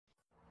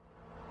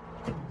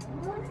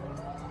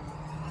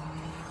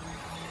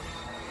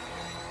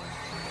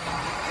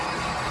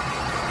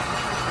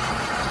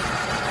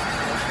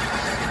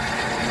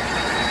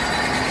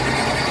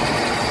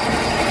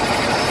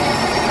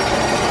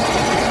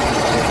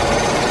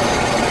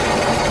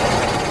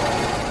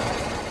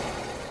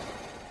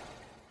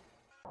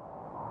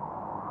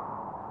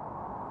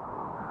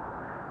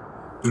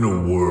In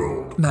a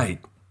world. Mate,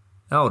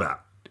 hold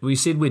up. We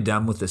said we're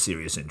done with the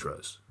serious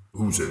intros.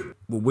 Who said?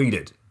 Well, we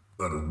did.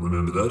 I don't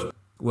remember that.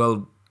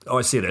 Well,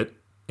 I said it,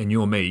 and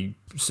you're me,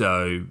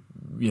 so,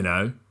 you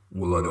know.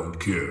 Well, I don't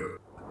care.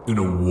 In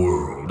a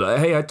world.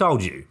 Hey, I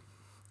told you.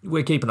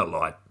 We're keeping it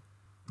light.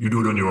 You do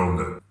it on your own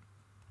then.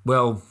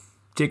 Well,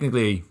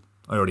 technically,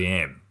 I already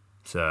am.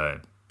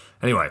 So,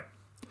 anyway.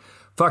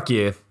 Fuck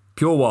yeah.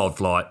 Pure wild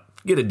flight.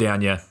 Get it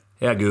down ya.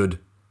 How good?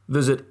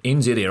 Visit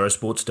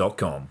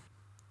nzaerosports.com.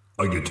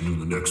 I get to do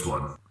the next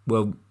one.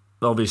 Well,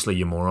 obviously,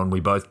 you moron. We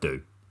both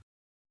do.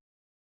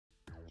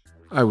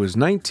 I was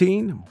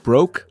 19,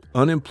 broke,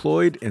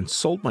 unemployed, and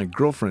sold my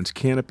girlfriend's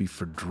canopy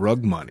for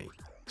drug money.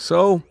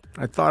 So,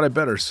 I thought I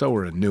better sew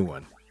her a new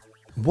one.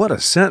 What a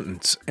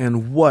sentence,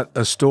 and what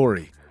a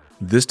story.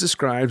 This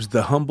describes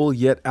the humble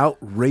yet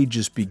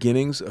outrageous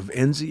beginnings of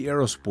NZ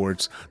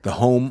Aerosports, the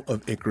home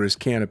of Icarus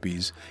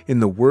canopies, in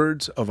the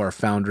words of our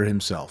founder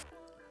himself.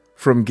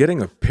 From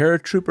getting a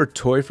paratrooper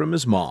toy from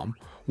his mom,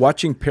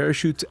 watching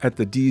parachutes at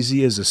the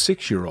DZ as a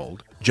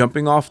 6-year-old,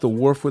 jumping off the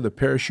wharf with a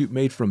parachute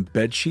made from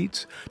bed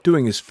sheets,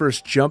 doing his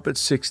first jump at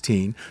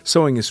 16,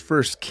 sewing his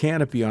first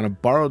canopy on a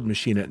borrowed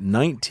machine at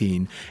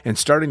 19, and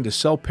starting to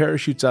sell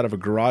parachutes out of a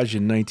garage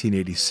in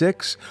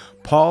 1986,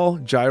 Paul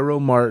Gyro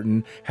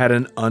Martin had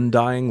an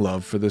undying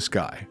love for the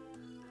sky.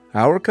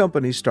 Our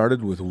company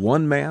started with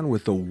one man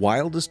with the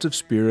wildest of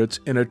spirits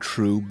and a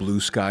true blue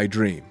sky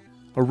dream,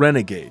 a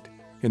renegade.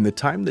 In the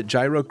time that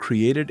Gyro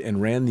created and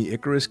ran the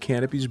Icarus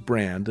Canopies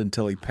brand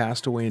until he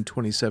passed away in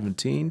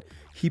 2017,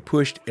 he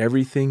pushed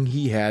everything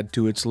he had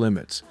to its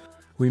limits.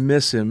 We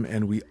miss him,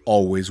 and we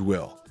always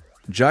will.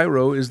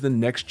 Gyro is the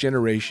next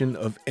generation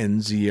of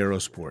NZ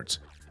Aerosports.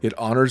 It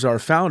honors our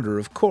founder,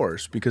 of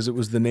course, because it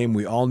was the name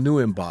we all knew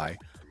him by,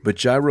 but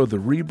Gyro the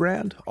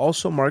rebrand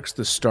also marks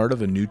the start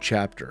of a new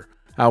chapter,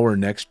 our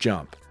next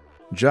jump.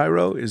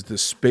 Gyro is the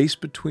space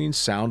between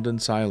sound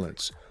and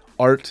silence,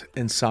 art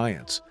and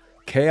science,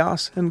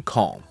 chaos and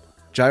calm.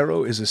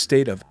 Gyro is a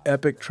state of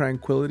epic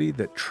tranquility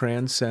that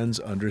transcends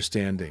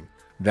understanding.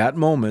 That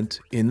moment,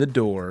 in the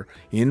door,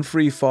 in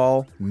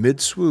freefall,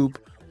 mid-swoop,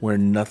 where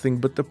nothing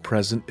but the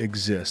present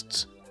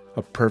exists.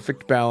 A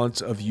perfect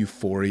balance of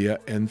euphoria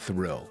and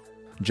thrill.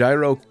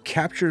 Gyro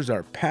captures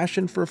our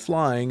passion for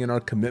flying and our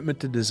commitment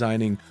to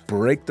designing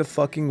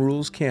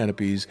break-the-fucking-rules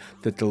canopies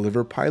that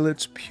deliver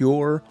pilots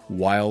pure,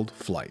 wild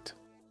flight.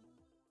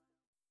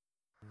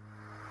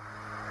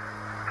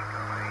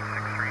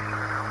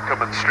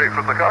 Coming straight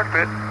from the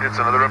cockpit, it's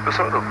another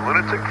episode of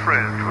Lunatic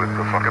Fringe with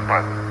the fucking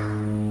pilot.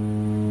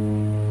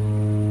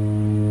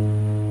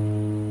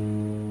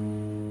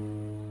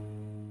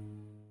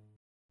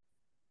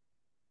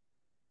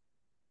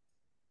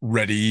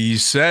 Ready,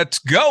 set,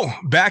 go!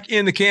 Back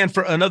in the can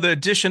for another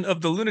edition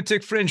of the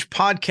Lunatic Fringe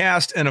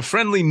podcast, and a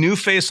friendly new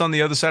face on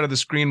the other side of the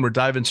screen. We're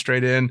diving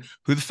straight in.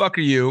 Who the fuck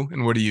are you,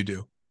 and what do you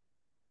do?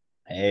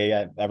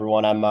 Hey,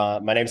 everyone.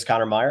 My name's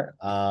Connor Meyer.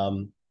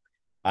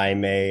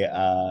 I'm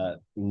a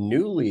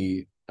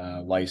newly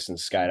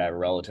licensed skydiver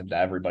relative to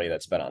everybody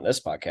that's been on this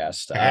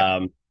podcast.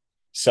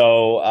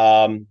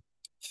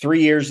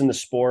 3 years in the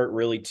sport,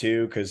 really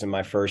 2, because in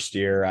my first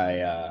year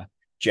I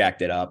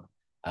jacked it up,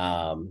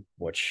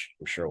 which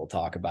I'm sure we'll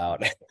talk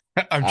about.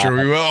 I'm sure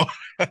we will.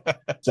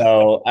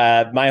 So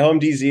my home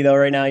DZ though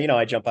right now,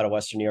 I jump out of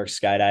Western New York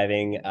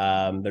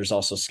skydiving. There's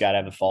also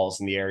Skydiver Falls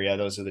in the area.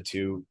 Those are the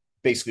two,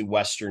 basically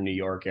Western New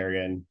York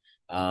area, and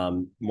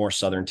more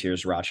southern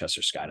tiers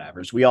Rochester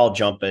skydivers. We all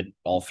jump at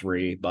all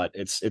three, but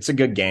it's a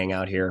good gang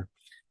out here.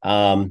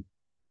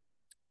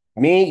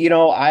 Me,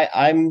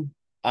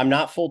 I'm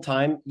not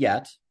full-time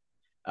yet.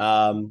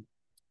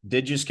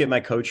 Did just get my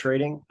coach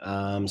rating.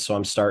 So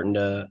I'm starting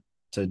to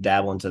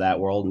dabble into that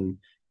world, and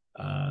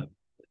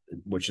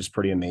which is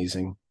pretty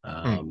amazing.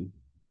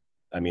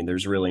 I mean,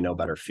 there's really no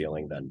better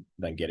feeling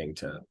than getting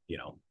to,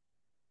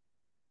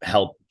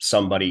 help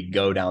somebody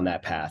go down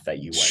that path that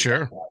you went.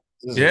 Sure.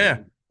 Yeah.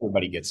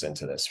 Everybody gets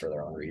into this for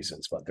their own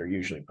reasons, but they're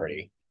usually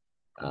pretty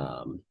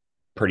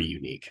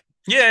unique.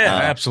 Yeah,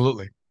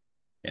 absolutely.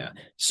 Yeah.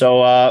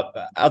 So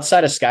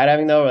outside of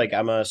skydiving though,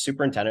 I'm a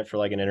superintendent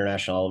for an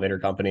international elevator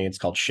company. It's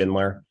called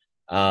Schindler.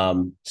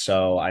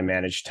 So I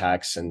manage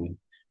techs and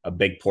a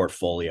big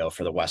portfolio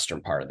for the western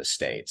part of the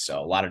state.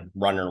 So a lot of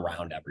running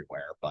around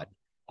everywhere, but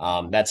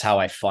that's how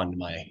I fund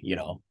my,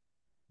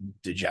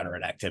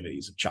 degenerate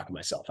activities of chucking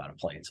myself out of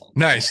planes.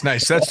 Nice.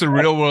 That's the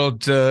real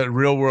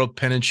world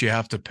penance you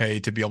have to pay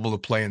to be able to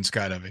play in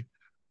skydiving.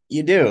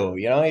 You do,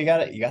 you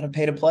gotta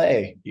pay to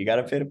play. You do.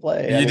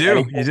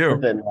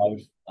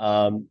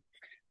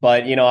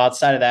 But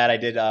outside of that, I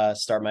did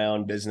start my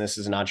own business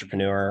as an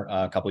entrepreneur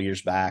a couple of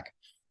years back.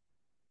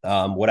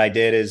 What I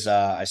did is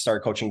I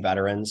started coaching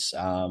veterans.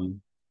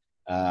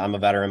 I'm a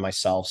veteran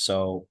myself.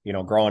 So,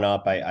 growing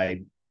up,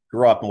 I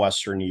grew up in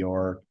Western New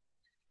York,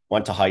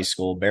 went to high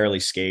school, barely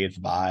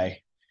scathed by,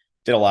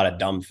 did a lot of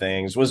dumb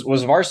things, was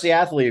a varsity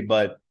athlete,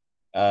 but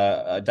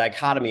a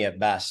dichotomy at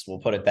best, we'll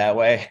put it that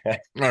way,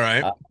 All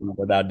right.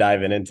 without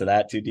diving into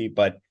that too deep.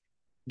 But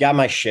got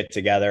my shit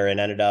together and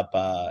ended up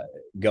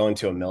going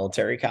to a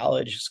military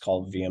college. It's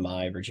called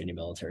VMI, Virginia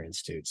Military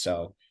Institute.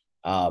 So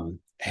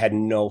had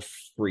no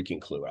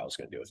freaking clue what I was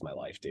going to do with my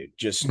life, dude.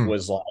 Just Hmm.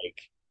 was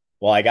like,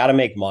 well, I got to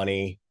make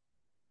money.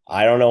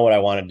 I don't know what I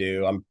want to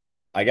do.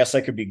 I guess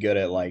I could be good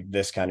at like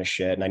this kind of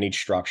shit, and I need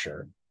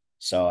structure.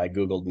 So I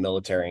Googled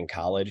military and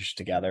college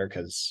together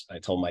because I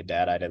told my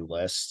dad I'd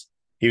enlist.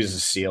 He was a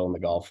SEAL in the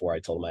Gulf War. I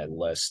told him I'd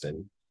enlist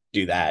and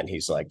do that. And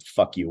he's like,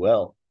 fuck you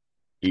will.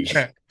 You,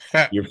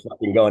 you're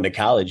fucking going to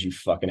college, you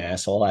fucking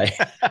asshole. I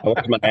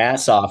worked my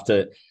ass off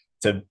to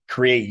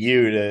create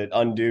you to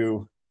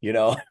undo,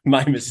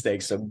 my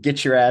mistakes. So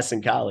get your ass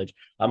in college.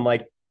 I'm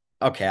like,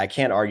 okay, I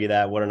can't argue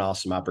that. What an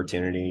awesome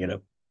opportunity,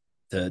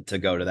 to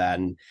go to that.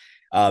 And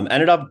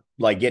ended up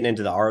like getting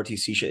into the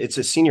ROTC shit. It's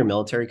a senior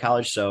military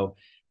college, so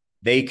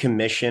they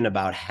commission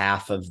about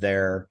half of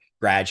their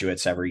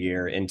graduates every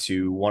year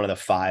into one of the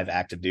 5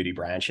 active duty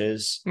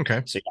branches.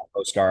 Okay. So you got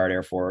Coast Guard,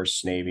 Air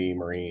Force, Navy,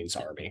 Marines,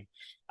 Army.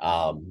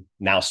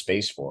 Now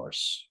Space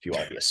Force, if you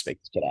want to be a space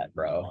cadet,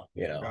 bro,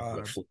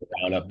 flip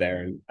around up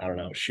there and I don't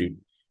know, shoot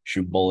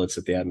bullets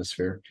at the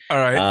atmosphere. All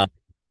right.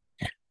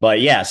 But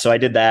yeah, so I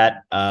did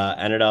that,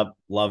 ended up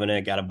loving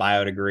it, got a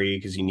bio degree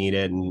because you need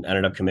it, and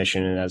ended up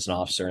commissioning as an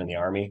officer in the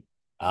Army.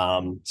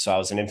 So I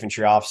was an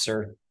infantry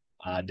officer,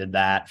 did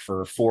that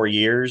for 4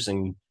 years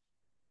and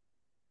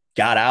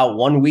got out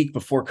 1 week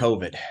before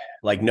COVID.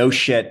 Like, no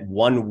shit,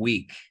 1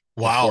 week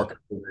Wow. before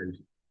COVID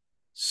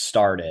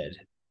started.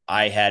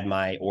 I had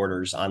my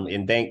orders on,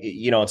 and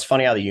it's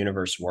funny how the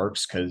universe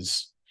works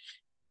because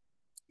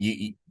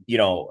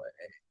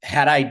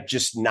had I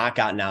just not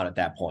gotten out at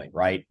that point,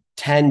 right?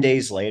 10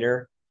 days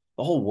later,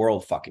 the whole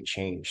world fucking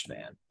changed,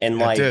 man.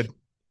 And That did.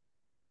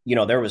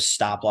 there was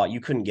stop law. You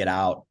couldn't get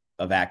out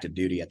of active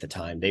duty at the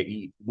time.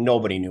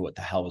 Nobody knew what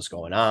the hell was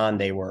going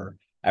on.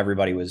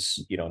 Everybody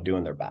was,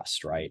 doing their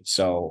best. Right.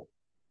 So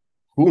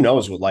who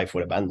knows what life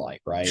would have been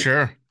like, right?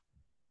 Sure.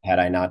 Had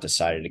I not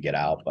decided to get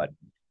out, but,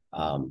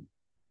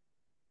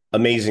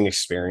 amazing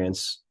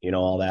experience,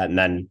 all that. And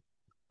then,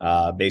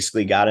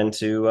 basically got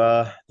into,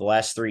 the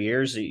last 3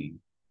 years,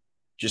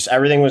 just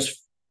everything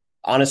was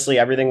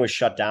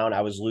shut down.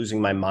 I was losing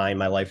my mind.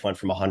 My life went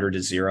from 100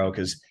 to 0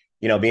 because,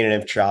 being an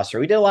infantry officer,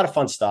 we did a lot of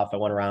fun stuff. I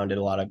went around, did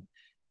a lot of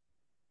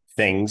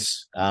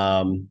things.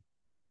 And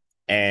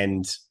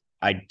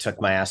I took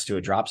my ass to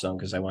a drop zone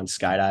because I went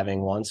skydiving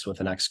once with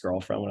an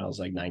ex-girlfriend when I was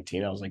like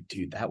 19. I was like,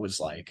 dude, that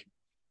was like,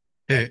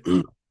 Hey,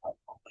 oh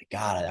my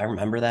God, I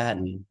remember that.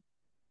 And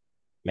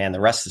man,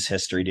 the rest is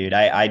history, dude.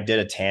 I did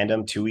a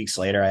tandem. 2 weeks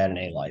later, I had an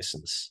A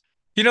license.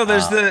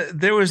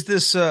 there was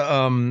this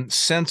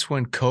sense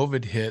when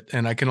COVID hit,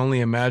 and I can only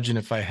imagine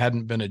if I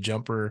hadn't been a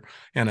jumper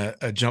and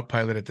a jump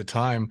pilot at the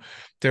time,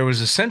 there was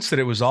a sense that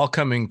it was all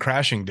coming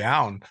crashing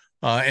down.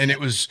 And it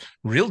was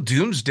real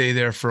doomsday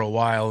there for a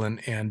while.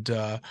 And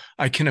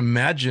I can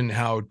imagine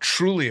how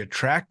truly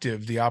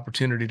attractive the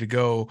opportunity to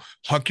go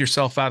huck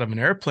yourself out of an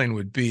airplane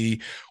would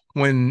be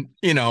when,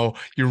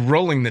 you're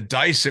rolling the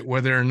dice at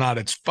whether or not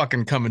it's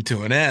fucking coming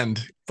to an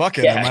end. Fuck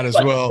it. Yeah. I might as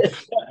well.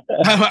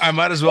 I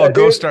might as well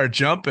go start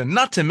jumping.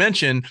 Not to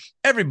mention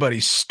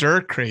everybody's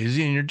stir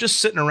crazy, and you're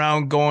just sitting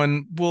around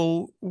going,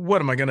 "Well,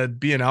 what am I going to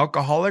be, an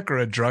alcoholic or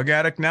a drug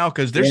addict now?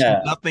 Because there's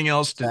nothing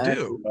else to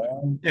do."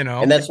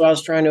 And that's what I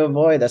was trying to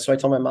avoid. That's what I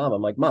told my mom.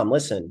 I'm like, Mom,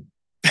 listen,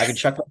 I could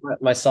chuck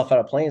myself out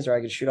of planes, or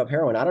I could shoot up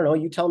heroin. I don't know.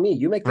 You tell me.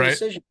 You make the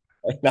decision.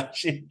 Like, no,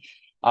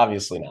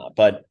 obviously not.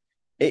 But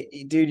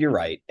dude, you're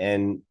right,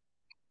 and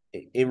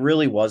it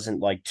really wasn't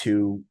like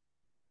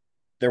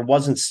there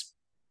wasn't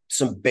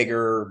some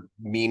bigger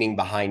meaning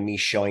behind me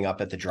showing up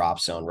at the drop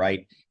zone,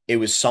 right? It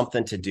was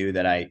something to do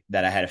that I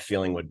had a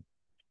feeling would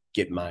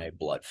get my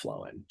blood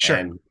flowing.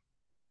 Sure.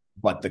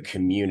 But the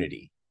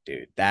community,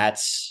 dude,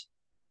 that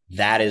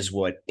is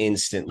what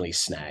instantly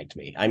snagged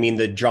me. I mean,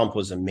 the jump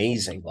was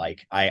amazing.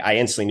 Like I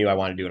instantly knew I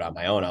wanted to do it on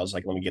my own. I was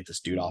like, let me get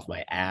this dude off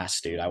my ass,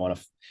 dude. I want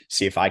to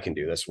see if I can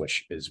do this,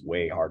 which is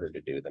way harder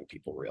to do than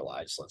people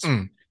realize. Let's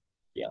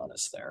be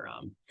honest there.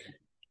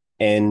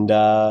 And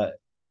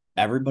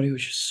everybody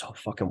was just so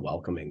fucking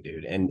welcoming,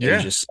 dude. And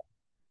just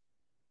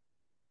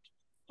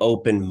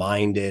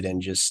open-minded,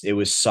 and just, it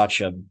was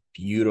such a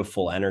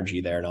beautiful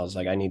energy there. And I was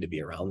like, I need to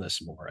be around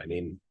this more. I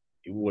mean,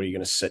 what are you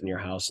going to sit in your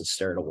house and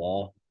stare at a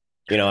wall?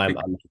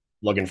 I'm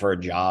looking for a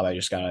job. I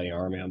just got out of the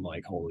Army. I'm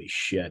like, holy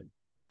shit.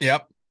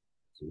 Yep.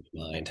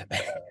 Mind.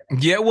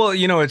 Yeah, well,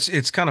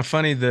 it's kind of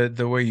funny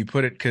the way you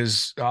put it,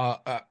 because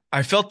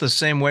I felt the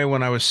same way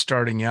when I was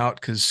starting out,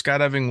 because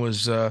skydiving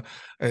was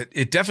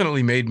it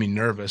definitely made me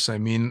nervous. I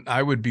mean,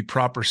 I would be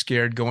proper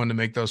scared going to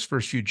make those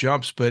first few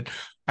jumps, but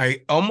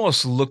I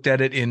almost looked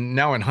at it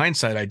now in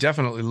hindsight, I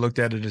definitely looked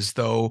at it as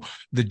though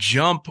the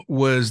jump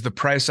was the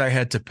price I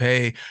had to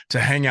pay to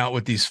hang out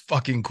with these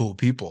fucking cool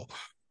people.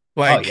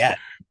 Like, oh yeah.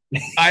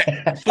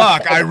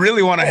 I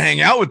really want to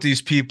hang out with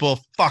these people.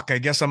 Fuck, I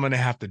guess I'm going to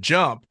have to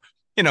jump.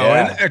 And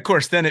Yeah. of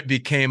course, then it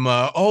became,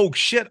 oh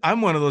shit,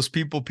 I'm one of those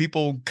people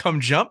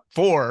come jump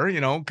for,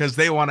 because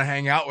they want to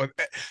hang out with,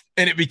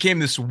 and it became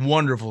this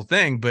wonderful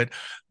thing. But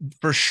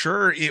for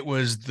sure, it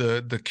was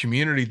the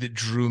community that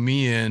drew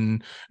me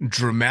in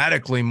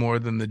dramatically more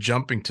than the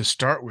jumping to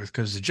start with,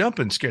 because the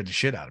jumping scared the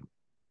shit out of me.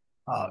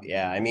 Oh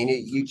yeah. I mean,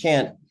 you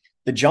can't.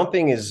 The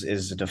jumping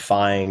is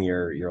defying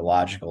your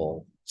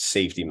logical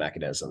safety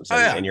mechanisms, Oh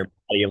and yeah, and your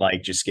body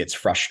like just gets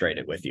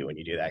frustrated with you when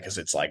you do that because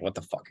it's like, what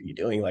the fuck are you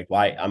doing? Like,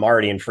 why? I'm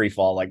already in free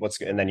fall. Like,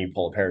 and then you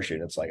pull a parachute,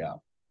 and it's like,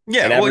 oh,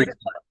 yeah. and Well, every time,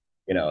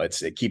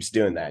 it keeps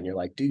doing that, and you're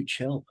like, dude,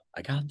 chill.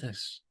 I got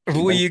this. We've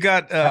Well, been you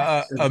got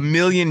a practicing.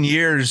 million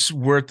years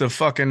worth of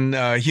fucking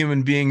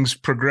human beings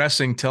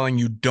progressing, telling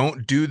you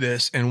don't do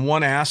this, and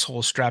one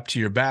asshole strapped to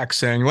your back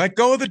saying, "Let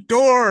go of the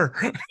door."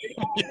 you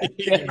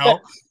Yeah. know?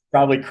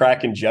 Probably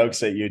cracking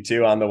jokes at you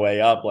too on the way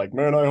up, like,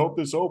 man, I hope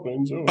this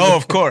opens. Oh,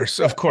 of course,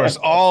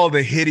 all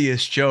the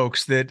hideous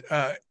jokes that,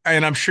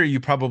 and I'm sure you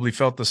probably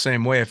felt the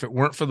same way. If it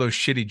weren't for those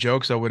shitty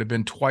jokes, I would have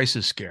been twice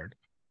as scared.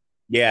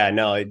 Yeah,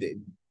 no,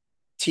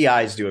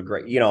 TIs do a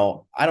great,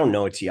 I don't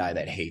know a TI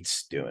that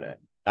hates doing it.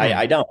 Hmm.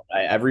 I don't.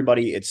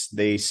 Everybody,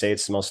 they say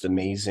it's the most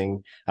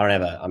amazing.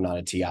 I'm not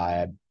a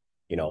TI,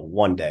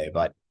 one day,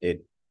 but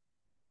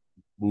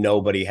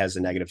nobody has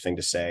a negative thing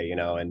to say,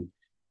 and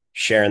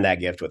sharing that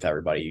gift with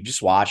everybody. You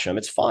just watch them.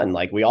 It's fun.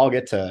 Like we all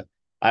get to,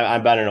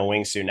 I'm been in a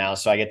wingsuit now,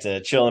 so I get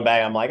to chill in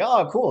back. I'm like,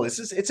 oh, cool.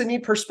 It's a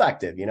neat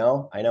perspective,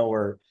 I know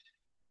we're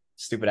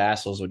stupid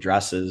assholes with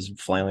dresses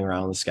flailing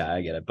around the sky.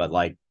 I get it. But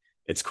like,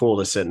 it's cool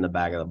to sit in the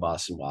back of the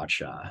bus and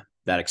watch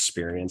that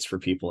experience for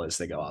people as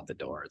they go out the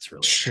door. It's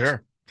really amazing.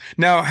 Sure.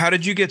 Now, how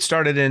did you get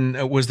started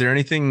in? Was there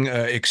anything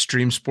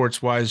extreme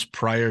sports wise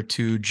prior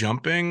to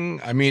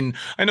jumping? I mean,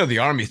 I know the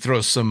Army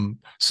throws some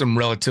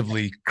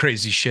relatively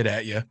crazy shit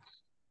at you.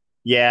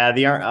 Yeah,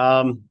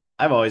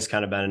 I've always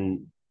kind of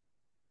been,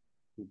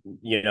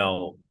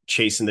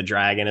 chasing the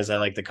dragon, as I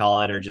like to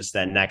call it, or just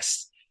that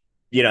next,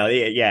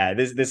 yeah,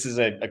 this is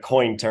a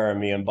coined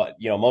term, but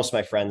most of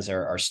my friends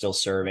are still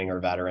serving or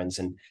veterans,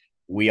 and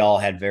we all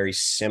had very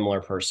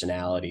similar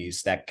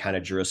personalities that kind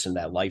of drew us in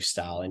that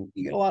lifestyle. And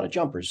you get a lot of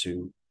jumpers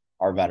who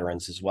are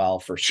veterans as well,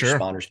 first Sure.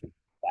 responders.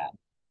 That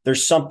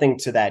there's something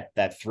to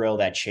that thrill,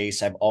 that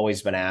chase. I've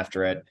always been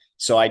after it.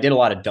 So I did a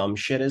lot of dumb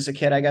shit as a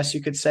kid, I guess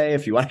you could say,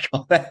 if you want to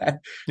call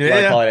that, if you Yeah, want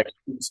to yeah. call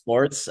it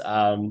sports.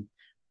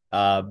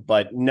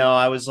 But no,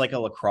 I was like a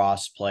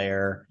lacrosse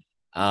player.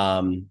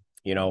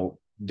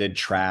 Did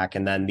track,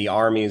 and then the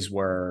armies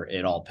where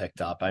it all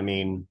picked up. I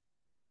mean,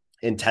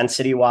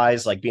 intensity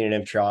wise, like being an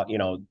infantry,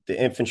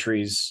 the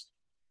infantry's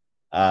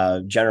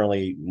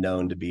generally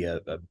known to be a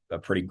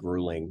pretty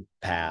grueling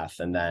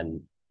path. And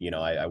then,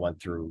 I went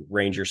through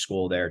Ranger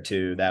school there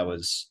too. That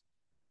was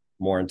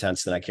more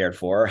intense than I cared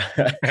for.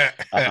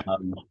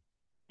 um,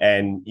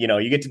 and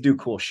you get to do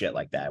cool shit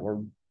like that.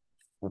 We're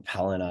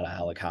rappelling out of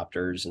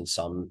helicopters in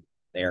some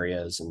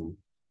areas and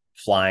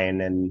flying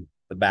in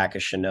the back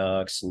of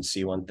Chinooks and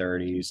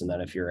C-130s. And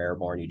then if you're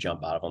airborne, you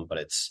jump out of them, but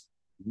it's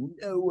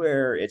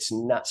nowhere. It's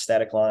not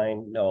static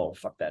line. No,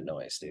 fuck that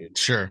noise, dude.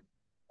 Sure.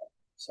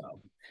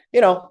 So,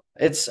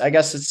 I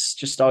guess it's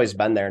just always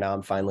been there. Now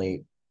I'm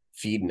finally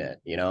feeding it,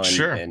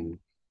 Sure. and,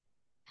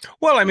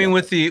 Well, I you mean, know,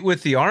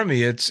 with the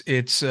Army, it's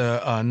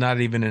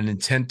not even an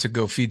intent to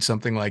go feed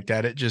something like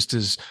that. It just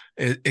is.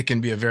 It can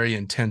be a very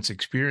intense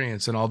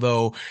experience, and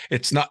although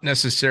it's not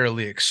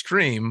necessarily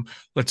extreme,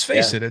 let's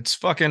face yeah, it, it's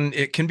fucking.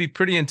 It can be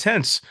pretty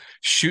intense,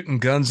 shooting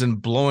guns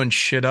and blowing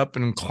shit up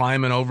and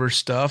climbing over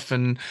stuff,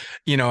 and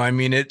I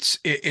mean, it's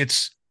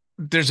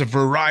there's a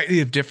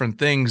variety of different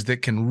things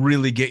that can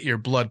really get your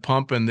blood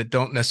pumping that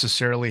don't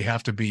necessarily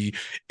have to be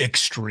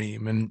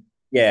extreme,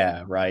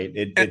 yeah, right.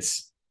 It, and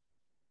it's,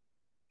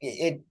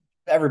 it,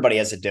 everybody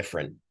has a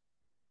different,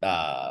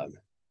 uh,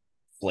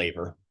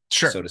 flavor,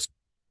 sure. so to speak,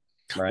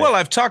 right? Well,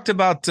 I've talked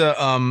about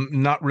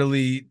not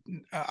really.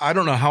 I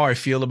don't know how I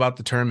feel about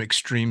the term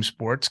extreme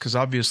sports because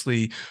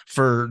obviously,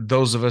 for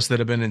those of us that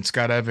have been in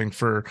skydiving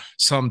for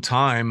some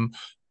time,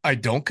 I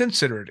don't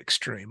consider it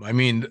extreme. I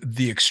mean,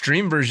 the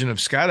extreme version of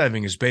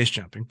skydiving is base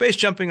jumping. Base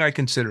jumping I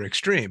consider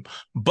extreme,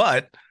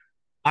 but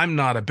I'm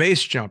not a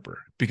base jumper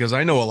because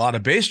I know a lot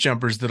of base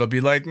jumpers that'll be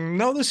like,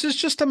 no, this is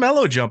just a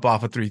mellow jump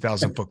off a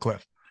 3,000 foot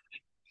cliff.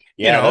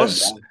 you Yeah, know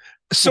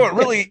so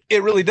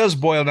it really does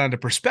boil down to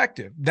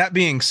perspective. That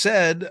being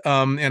said,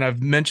 and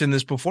I've mentioned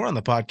this before on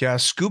the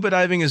podcast, scuba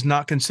diving is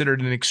not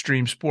considered an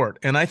extreme sport,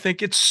 and I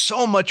think it's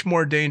so much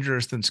more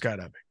dangerous than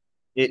skydiving.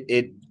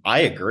 I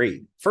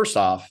agree. First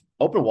off,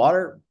 open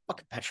water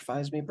fucking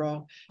petrifies me, bro.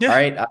 All Yeah,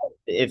 right,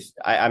 if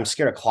I'm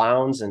scared of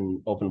clowns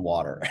and open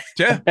water.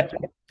 yeah, yeah.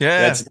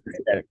 That's,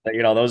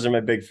 those are my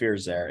big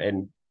fears there.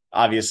 And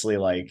obviously,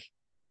 like,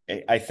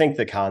 I think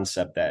the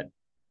concept that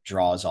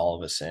draws all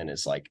of us in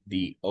is like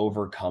the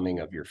overcoming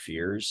of your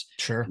fears.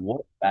 Sure.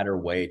 What better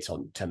way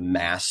to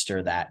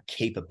master that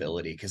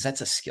capability? Because that's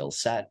a skill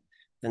set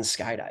than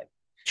skydiving.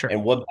 Sure.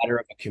 And what better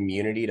of a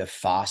community to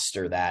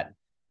foster that,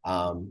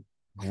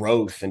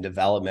 growth and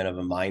development of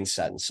a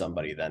mindset in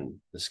somebody than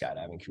the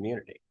skydiving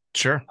community.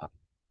 Sure.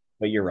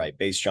 But you're right,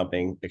 base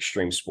jumping,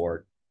 extreme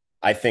sport.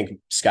 I think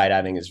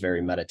skydiving is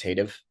very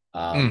meditative.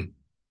 Mm,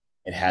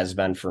 It has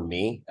been for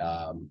me.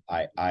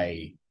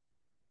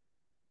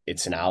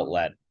 It's an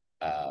outlet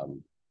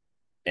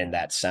in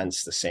that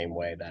sense, the same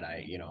way that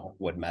I,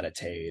 would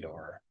meditate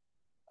or,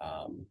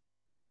 um,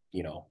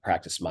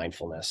 practice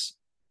mindfulness.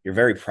 You're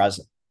very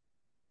present.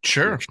 You're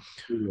sure.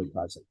 extremely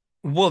present.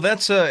 Well,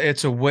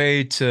 it's a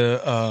way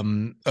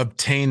to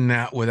obtain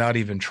that without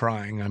even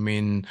trying. I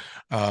mean,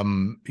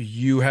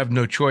 you have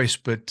no choice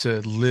but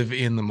to live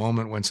in the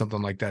moment when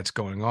something like that's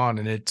going on,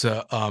 and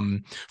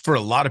for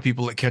a lot of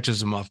people, it catches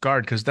them off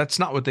guard because that's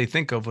not what they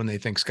think of when they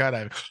think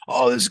skydiving.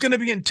 Oh, this is going to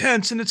be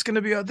intense, and it's going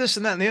to be this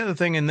and that and the other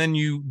thing, and then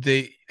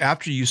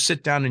after you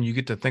sit down and you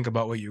get to think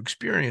about what you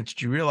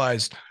experienced, you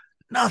realize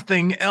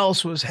nothing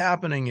else was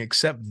happening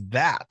except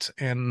that,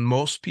 and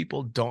most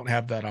people don't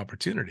have that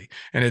opportunity,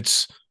 and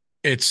it's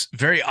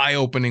very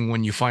eye-opening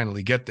when you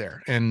finally get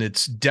there, and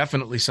it's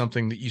definitely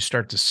something that you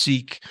start to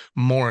seek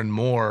more and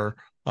more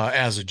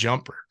as a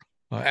jumper.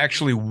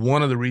 Actually,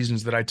 one of the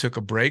reasons that I took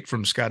a break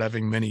from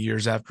skydiving many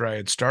years after I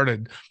had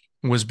started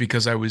was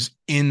because I was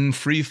in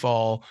free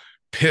fall,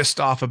 pissed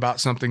off about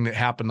something that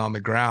happened on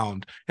the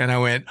ground, and I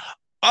went,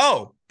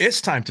 oh,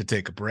 it's time to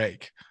take a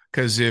break.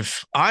 Because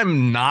if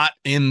I'm not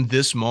in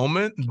this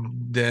moment,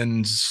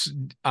 then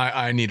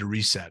I need a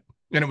reset.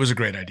 And it was a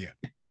great idea.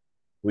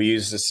 We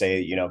used to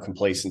say,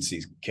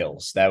 complacency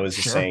kills. That was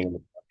the Sure. saying,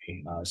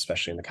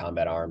 especially in the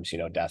combat arms.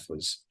 Death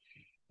was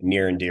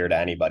near and dear to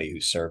anybody who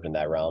served in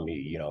that realm.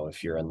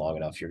 If you're in long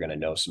enough, you're going to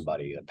know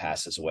somebody that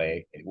passes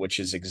away, which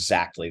is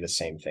exactly the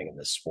same thing in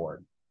this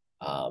sport.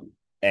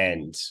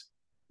 And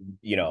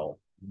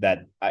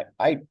that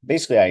I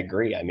basically I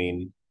agree. I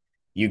mean,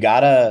 you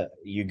gotta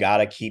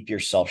keep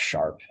yourself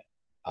sharp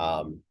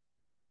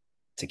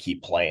to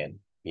keep playing,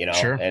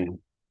 Sure. and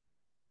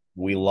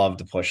we love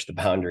to push the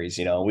boundaries.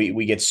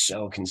 We get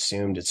so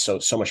consumed. It's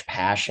so much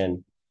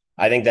passion.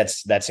 I think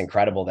that's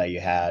incredible that you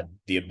had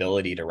the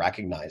ability to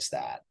recognize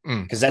that,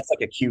 Mm, because that's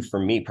like a cue for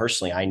me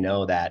personally. I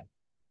know that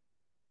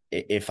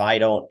if I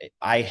don't,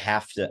 I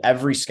have to.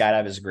 Every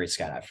skydive is a great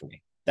skydive for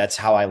me. That's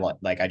how I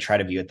like. I try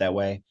to view it that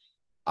way.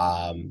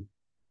 Um,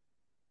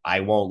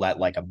 I won't let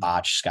like a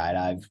botch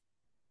skydive,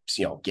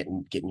 get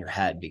in your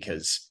head,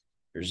 because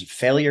there's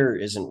failure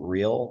isn't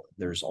real.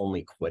 There's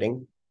only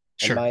quitting,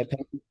 in sure. my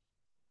opinion.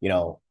 you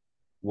know,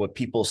 what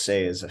people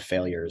say is a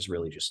failure is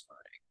really just learning.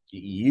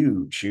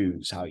 You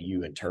choose how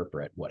you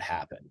interpret what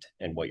happened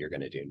and what you're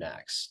going to do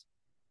next.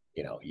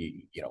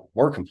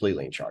 We're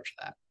completely in charge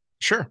of that.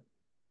 Sure.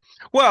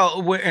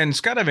 Well, and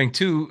skydiving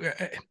too,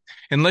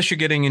 unless you're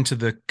getting into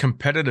the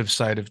competitive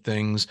side of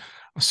things.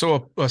 So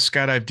a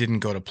skydive didn't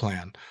go to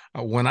plan.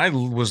 When I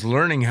was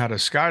learning how to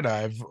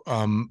skydive,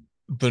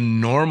 the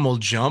normal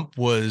jump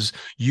was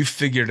you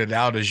figured it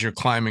out as you're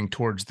climbing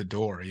towards the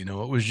door. It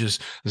was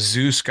just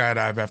zoo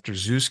skydive after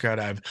zoo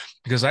skydive,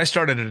 because I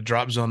started at a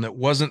drop zone that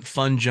wasn't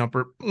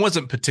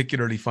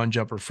particularly fun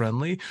jumper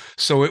friendly.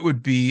 So it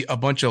would be a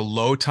bunch of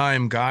low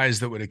time guys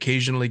that would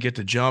occasionally get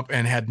to jump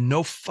and had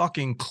no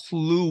fucking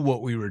clue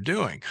what we were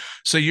doing.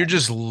 So you're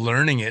just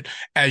learning it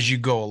as you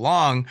go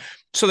along.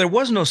 So there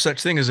was no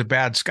such thing as a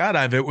bad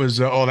skydive. It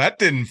was, oh, that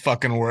didn't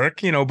fucking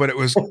work, but it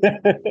was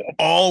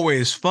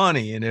always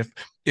funny. And if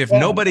Yeah.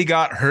 nobody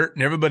got hurt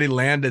and everybody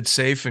landed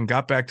safe and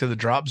got back to the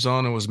drop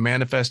zone and was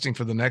manifesting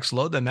for the next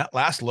load, then that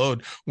last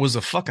load was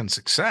a fucking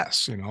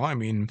success. I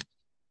mean,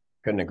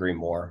 Couldn't agree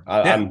more.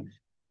 yeah,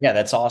 Yeah,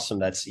 that's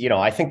awesome.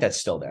 I think that's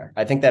still there.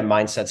 I think that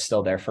mindset's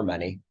still there for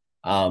many.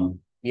 And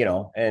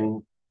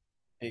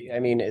I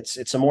mean,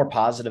 it's a more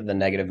positive than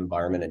negative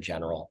environment in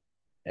general,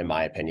 in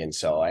my opinion.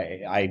 So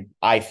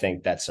I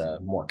think that's a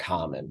more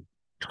common.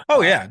 oh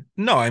Uh, yeah,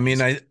 no, I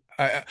mean, I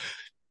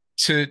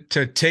to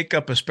take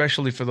up,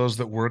 especially for those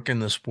that work in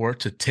the sport,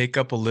 to take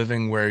up a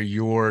living where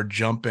you're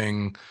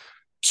jumping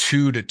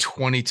 2 to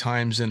 20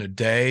 times in a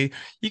day,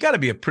 you got to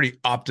be a pretty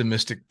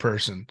optimistic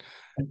person.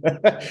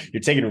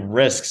 you're taking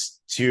risks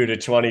 2 to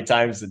 20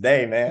 times a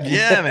day, man.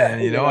 Yeah,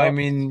 man. you I know,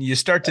 mean, you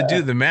start to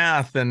do the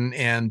math, and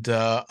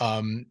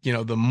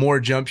the more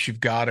jumps you've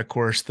got, of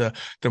course, the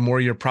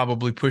more you're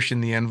probably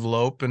pushing the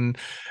envelope. And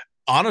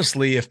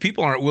honestly, if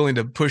people aren't willing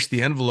to push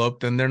the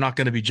envelope, then they're not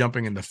going to be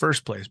jumping in the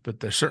first place. But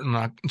they're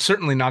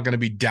certainly not going to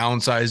be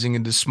downsizing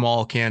into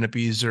small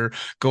canopies or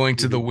going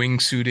to the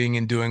wingsuiting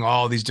and doing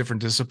all these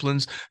different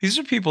disciplines. These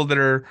are people that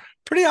are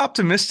pretty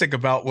optimistic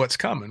about what's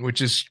coming,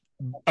 which is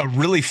a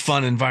really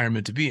fun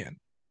environment to be in.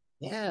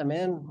 Yeah,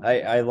 man.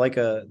 I like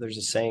there's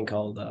a saying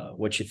called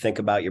what you think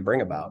about, you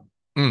bring about.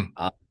 Mm,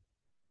 Uh,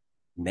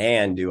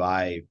 Man, do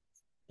I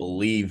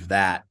believe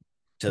that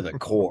to the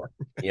core.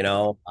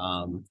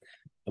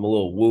 I'm a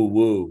little woo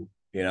woo.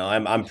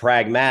 I'm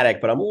pragmatic,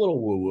 but I'm a little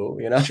woo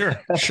woo.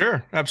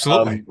 sure,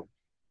 absolutely.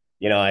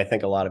 um, I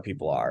think a lot of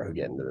people are who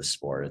get into this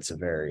sport.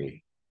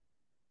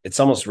 It's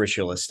almost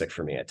ritualistic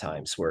for me at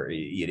times, where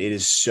it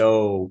is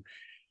so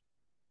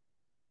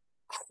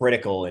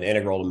critical and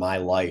integral to my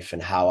life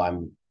and how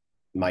I'm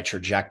my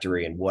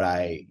trajectory and what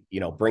I,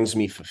 brings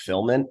me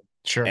fulfillment.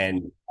 Sure.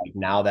 And like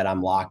now that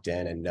I'm locked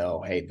in and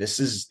know, hey, this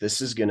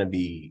is going to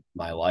be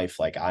my life.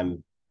 Like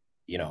I'm,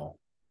 you know,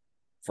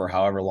 for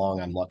however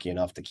long I'm lucky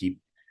enough to keep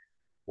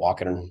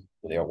walking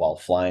there while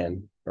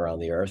flying around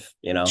the earth,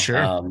 Sure.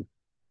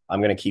 I'm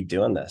going to keep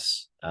doing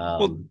this.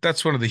 Well,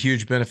 that's one of the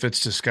huge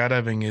benefits to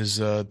skydiving is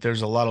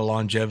there's a lot of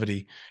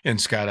longevity in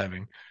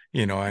skydiving.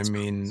 I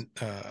mean,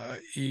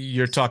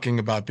 you're talking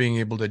about being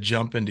able to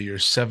jump into your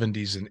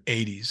 70s and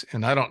 80s.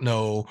 And I don't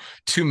know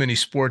too many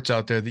sports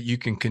out there that you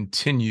can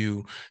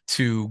continue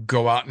to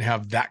go out and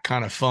have that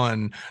kind of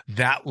fun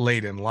that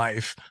late in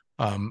life.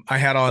 I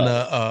had on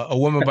a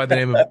woman by the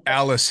name of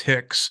Alice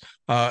Hicks.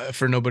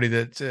 For anybody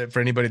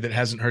that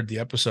hasn't heard the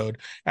episode,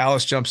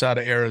 Alice jumps out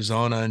of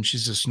Arizona and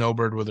she's a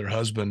snowbird with her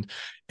husband.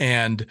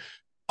 And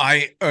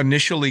I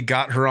initially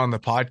got her on the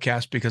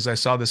podcast because I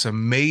saw this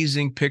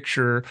amazing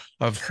picture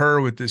of her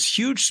with this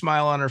huge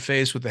smile on her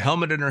face, with the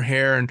helmet in her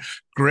hair and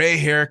gray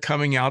hair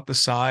coming out the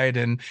side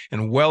and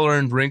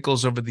well-earned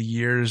wrinkles over the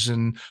years.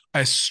 And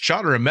I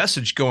shot her a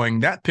message going,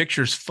 that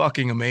picture's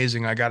fucking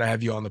amazing. I got to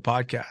have you on the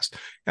podcast.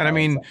 And I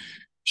mean,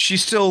 she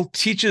still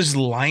teaches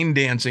line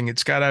dancing at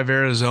Skydive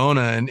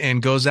Arizona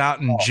and goes out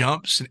and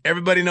jumps. And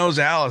everybody knows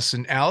Alice.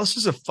 And Alice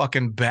is a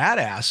fucking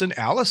badass. And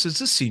Alice is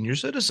a senior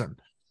citizen,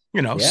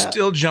 Yeah,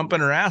 still jumping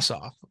her ass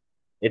off.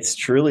 it's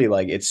truly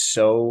like, it's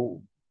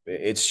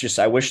just,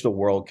 I wish the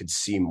world could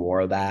see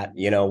more of that.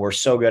 We're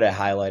so good at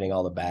highlighting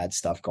all the bad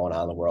stuff going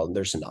on in the world, and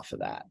there's enough of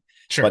that.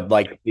 Sure. But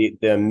like the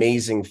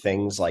amazing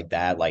things like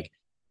that, like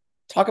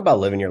talk about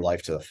living your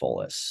life to the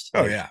fullest.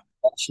 Oh, Like, yeah.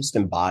 that's just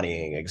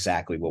embodying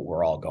exactly what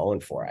we're all going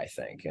for, I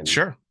think. And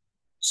Sure.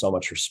 so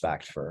much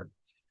respect for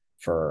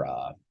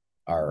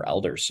our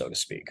elders, so to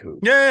speak, who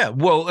Yeah.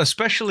 Well,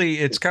 especially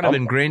it's kind of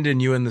ingrained in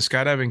you in the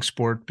skydiving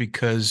sport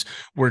because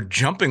we're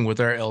jumping with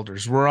our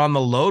elders. We're on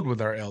the load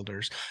with our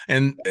elders.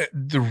 And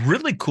the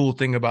really cool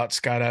thing about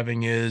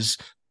skydiving is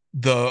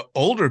the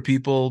older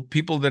people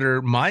that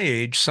are my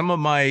age, some of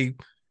my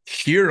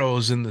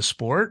heroes in the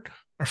sport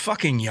are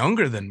fucking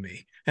younger than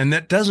me. And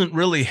that doesn't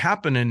really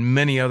happen in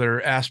many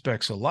other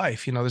aspects of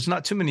life. There's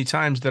not too many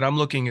times that I'm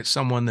looking at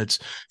someone that's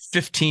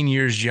 15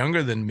 years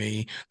younger than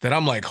me that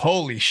I'm like,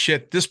 holy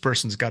shit, this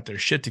person's got their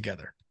shit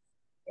together.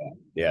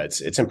 yeah,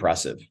 it's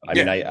impressive. I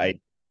mean, I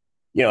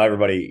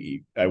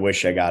everybody, I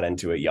wish I got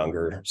into it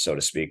younger, so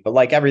to speak, but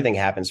like everything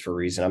happens for a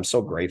reason. I'm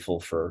so grateful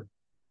for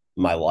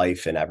my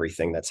life and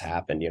everything that's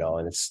happened,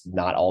 and it's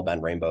not all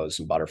been rainbows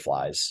and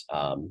butterflies.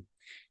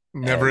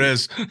 Never And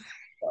is.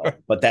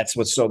 but that's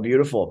what's so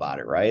beautiful about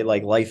it, right?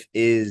 Like life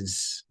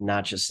is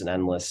not just an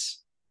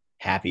endless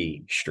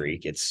happy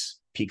streak. It's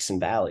peaks and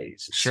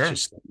valleys. It's Sure.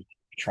 just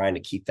trying to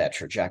keep that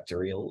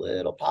trajectory a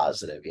little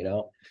positive,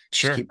 Sure.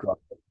 just keep growing,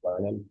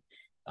 learning,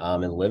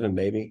 and living,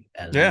 baby.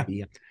 Yeah.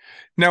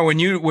 Now, when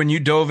you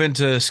dove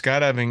into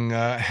skydiving,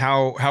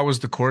 how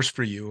was the course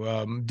for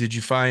you? Did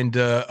you find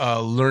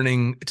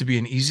learning to be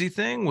an easy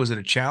thing? Was it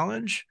a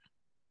challenge?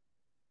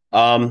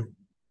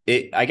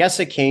 I guess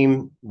it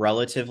came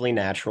relatively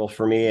natural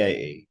for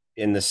me,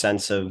 in the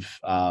sense of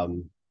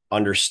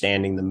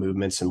understanding the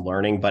movements and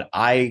learning, but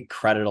I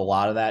credit a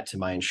lot of that to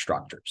my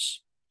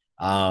instructors.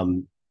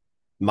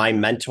 My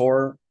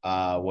mentor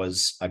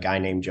was a guy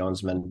named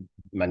Jones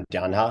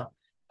Mendanha.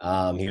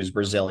 He was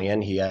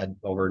Brazilian. He had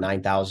over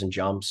 9,000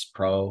 jumps,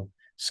 pro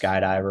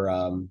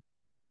skydiver,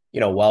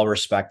 well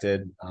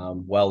respected,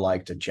 well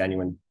liked, a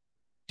genuine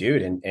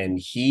dude. And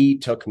he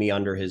took me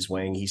under his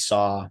wing. He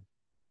saw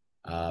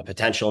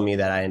potential in me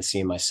that I didn't see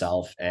in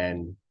myself.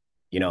 And,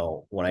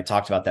 when I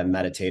talked about that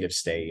meditative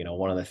state,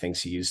 one of the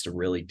things he used to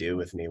really do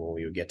with me when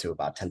we would get to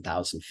about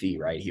 10,000 feet,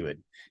 right? He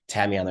would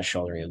tap me on the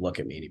shoulder and he'd look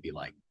at me and he'd be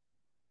like,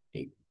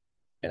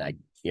 and I,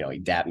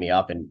 he'd dap me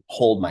up and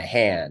hold my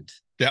hand.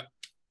 Yep.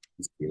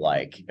 Be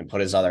like, and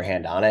put his other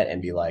hand on it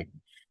and be like,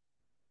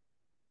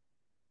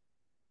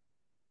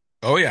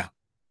 Oh yeah.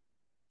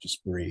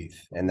 just breathe.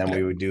 And then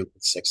we would do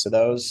 6 of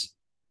those,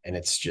 and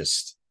it's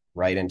just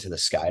right into the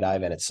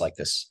skydive. And it's like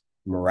this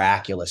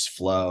miraculous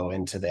flow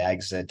into the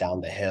exit,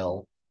 down the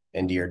hill,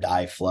 into your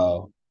dive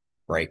flow,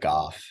 break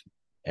off,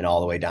 and all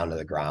the way down to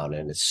the ground.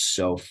 And it's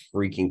so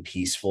freaking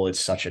peaceful. It's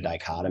such a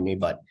dichotomy,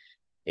 but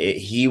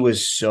he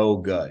was so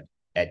good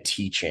at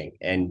teaching.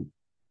 And,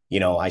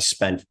 I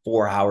spent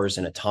 4 hours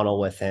in a tunnel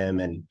with him,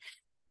 and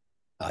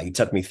he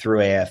took me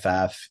through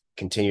AFF,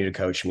 continued to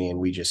coach me. And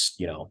we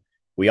just,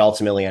 we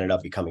ultimately ended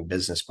up becoming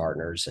business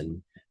partners.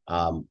 And,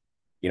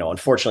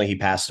 unfortunately he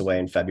passed away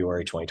in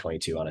February,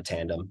 2022 on a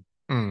tandem,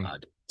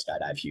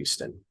 skydive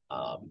Houston.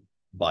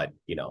 But,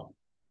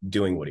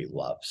 doing what he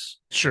loves.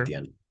 Sure. At the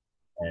end.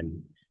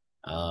 And,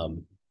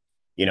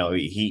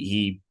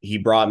 he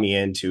brought me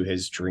into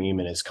his dream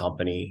and his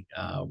company.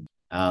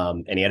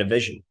 And he had a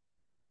vision.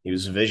 He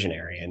was a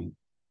visionary. And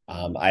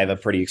I have a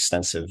pretty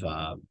extensive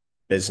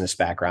business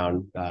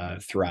background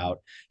throughout.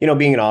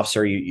 Being an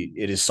officer,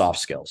 it is soft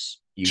skills.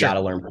 You Sure. got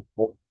to learn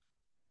people.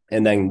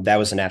 And then that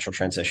was a natural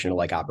transition to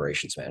like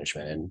operations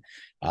management. And,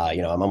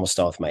 I'm almost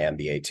done with my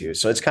MBA too.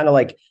 So it's kind of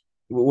like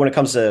when it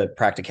comes to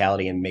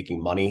practicality and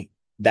making money,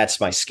 that's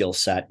my skill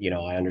set.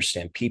 I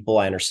understand people,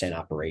 I understand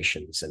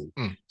operations. And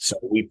Mm. so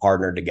we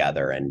partnered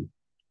together and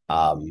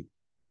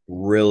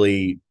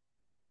really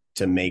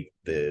to make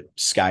the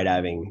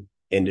skydiving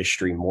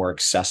industry more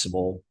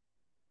accessible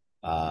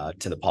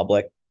to the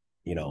public,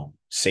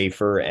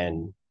 safer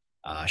and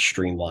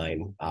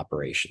streamline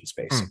operations, Mm.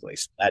 basically.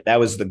 So that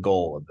was the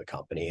goal of the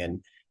company.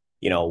 And,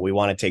 we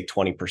want to take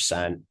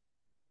 20%,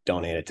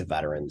 donate it to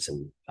veterans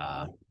and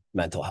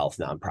mental health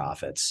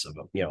nonprofits of,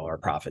 our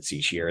profits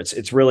each year.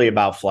 It's really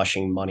about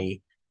flushing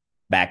money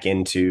back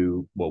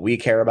into what we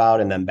care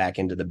about and then back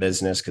into the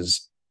business,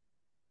 because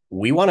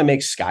we want to make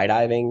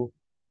skydiving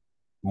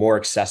more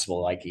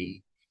accessible. Like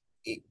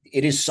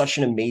it is such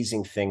an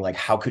amazing thing. Like,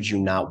 how could you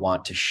not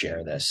want to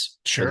share this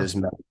with Sure. as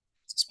many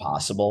as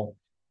possible?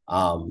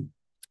 And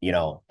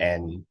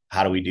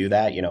how do we do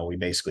that? We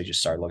basically just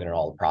started looking at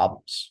all the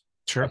problems.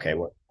 Sure. Okay,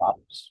 what are the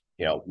problems?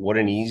 What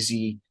an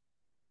easy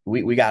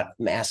we got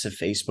massive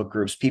Facebook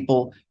groups.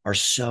 People are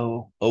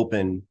so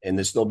open in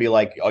this. They'll be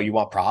like, "Oh, you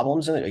want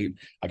problems?" And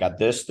I got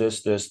this,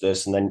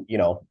 and then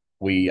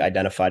we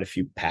identified a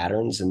few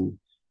patterns, and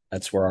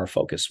that's where our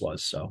focus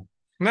was. So,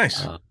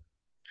 Nice. uh,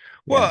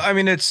 Well, yeah, I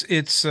mean, it's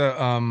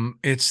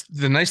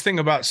the nice thing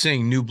about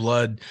seeing new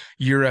blood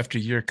year after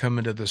year come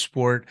into the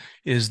sport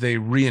is they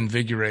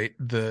reinvigorate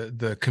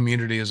the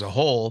community as a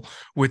whole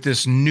with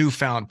this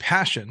newfound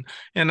passion.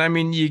 And I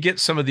mean, you get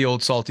some of the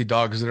old salty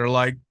dogs that are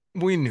like,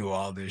 we knew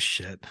all this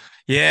shit.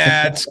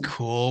 Yeah, it's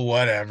cool,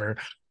 whatever.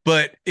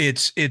 But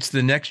it's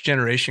the next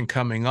generation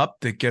coming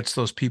up that gets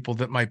those people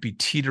that might be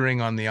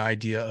teetering on the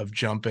idea of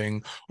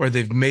jumping, or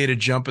they've made a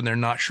jump and they're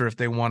not sure if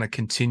they want to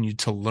continue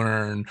to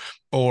learn,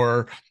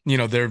 or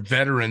they're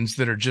veterans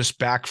that are just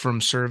back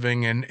from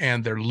serving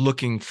and they're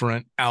looking for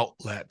an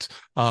outlet.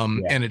 yeah,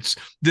 And it's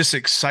this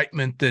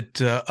excitement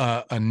that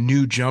a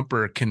new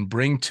jumper can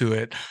bring to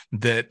it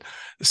that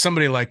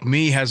somebody like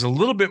me has a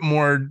little bit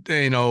more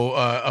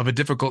of a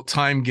difficult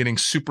time getting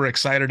super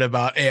excited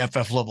about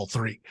AFF level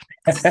 3.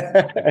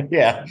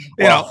 yeah.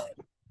 you know Well,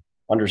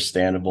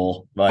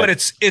 understandable, but but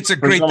it's a for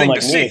great someone thing to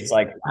like me, see. it's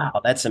like, wow,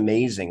 that's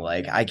amazing.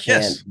 Like, I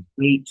can't Yes.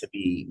 wait to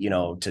be,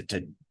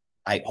 to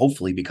I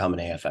hopefully become an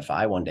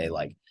AFFI one day.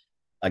 Like,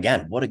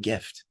 again, what a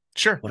gift!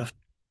 Sure. What a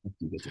gift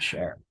you get to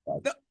share.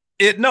 But,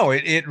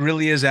 It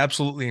really is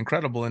absolutely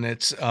incredible, and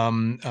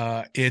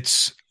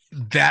it's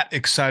that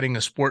exciting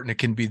a sport, and it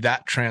can be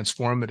that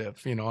transformative.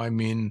 I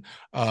mean,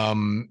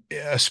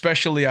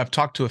 especially I've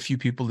talked to a few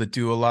people that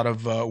do a lot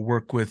of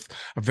work with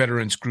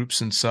veterans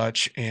groups and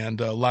such, and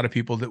a lot of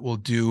people that will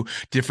do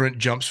different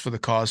jumps for the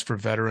cause for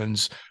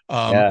veterans.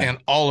 yeah, And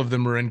all of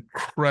them are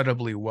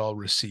incredibly well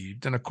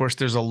received. And of course,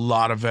 there's a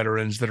lot of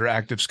veterans that are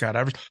active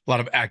skydivers, a lot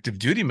of active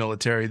duty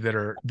military that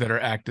are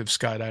active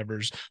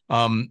skydivers,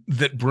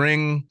 that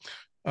bring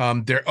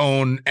their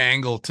own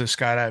angle to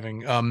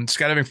skydiving.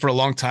 Skydiving for a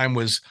long time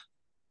was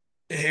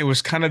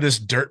kind of this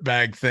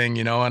dirtbag thing,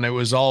 and it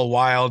was all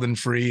wild and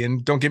free.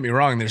 And don't get me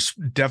wrong, there's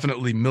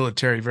definitely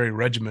military, very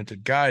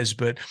regimented guys,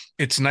 but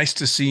it's nice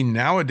to see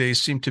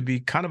nowadays seem to be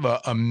kind of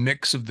a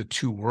mix of the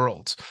two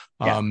worlds.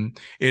 yeah,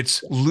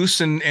 It's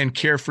loose and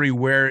carefree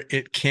where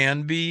it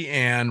can be,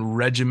 and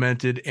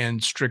regimented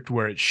and strict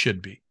where it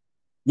should be.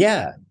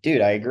 yeah, dude,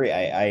 I agree.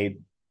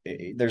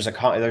 There's a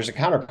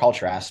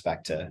counterculture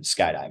aspect to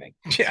skydiving.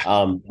 Yeah.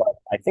 But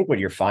I think what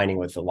you're finding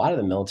with a lot of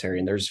the military,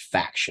 and there's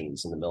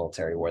factions in the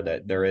military where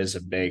there is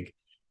a big,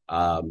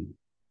 um,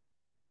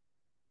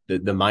 the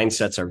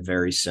mindsets are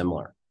very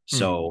similar. Mm.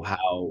 So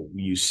how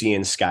you see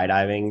in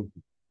skydiving,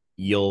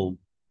 you'll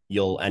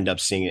end up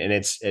seeing it,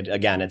 and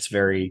again, it's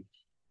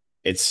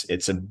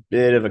a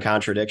bit of a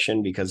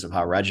contradiction because of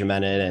how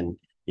regimented and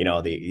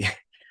the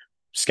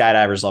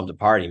skydivers love to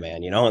party,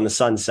 man. When the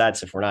sun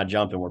sets, if we're not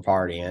jumping, we're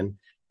partying.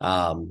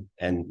 And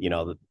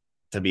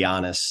to be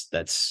honest,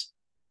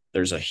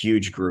 there's a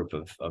huge group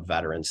of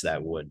veterans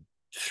that would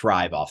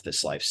thrive off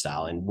this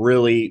lifestyle. And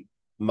really,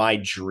 my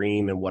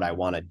dream and what I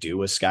want to do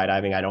with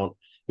skydiving, I don't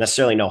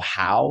necessarily know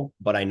how,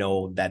 but I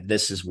know that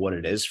this is what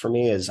it is for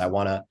me. Is I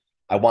want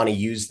to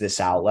use this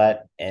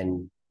outlet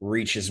and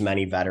reach as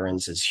many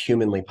veterans as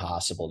humanly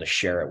possible, to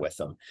share it with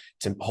them,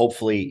 to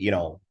hopefully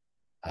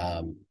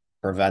um,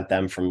 prevent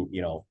them from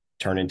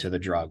turn into the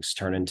drugs,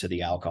 turn into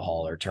the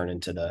alcohol, or turn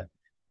into the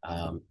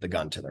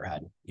gun to their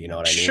head. You know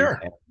what I mean?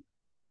 Sure.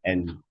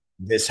 And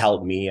this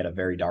helped me at a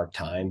very dark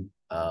time.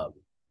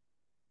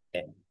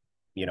 And,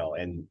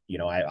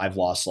 I've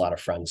lost a lot of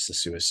friends to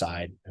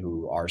suicide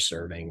who are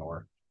serving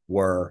or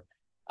were.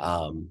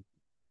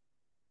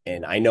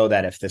 And I know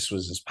that if this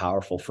was as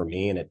powerful for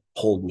me and it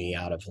pulled me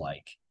out of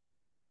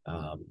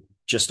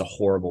just a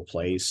horrible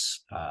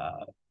place,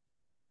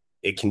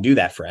 it can do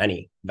that for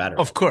any veteran.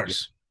 Of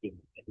course.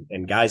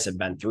 And guys have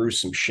been through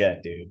some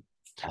shit, dude.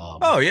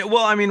 Oh, yeah.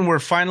 Well, I mean, we're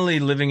finally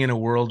living in a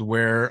world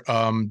where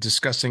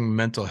discussing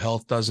mental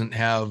health doesn't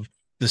have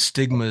the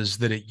stigmas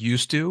that it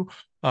used to.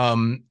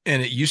 And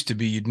it used to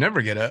be you'd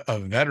never get a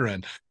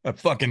veteran, a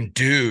fucking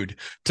dude,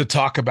 to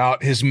talk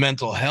about his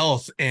mental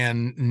health.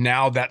 And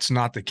now that's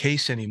not the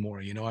case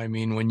anymore. I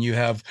mean, when you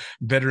have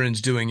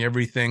veterans doing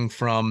everything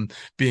from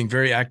being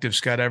very active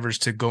skydivers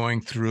to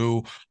going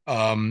through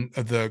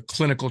the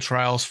clinical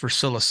trials for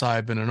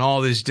psilocybin and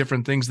all these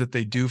different things that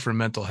they do for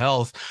mental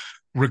health,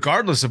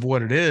 regardless of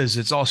what it is,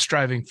 it's all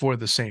striving for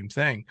the same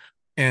thing.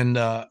 And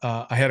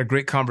I had a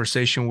great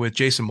conversation with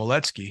Jason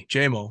Moletsky,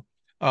 JMO,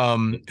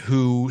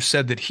 who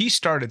said that he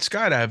started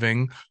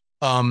skydiving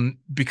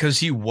because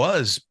he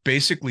was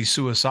basically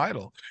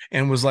suicidal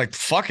and was like,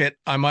 fuck it,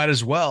 I might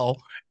as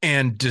well.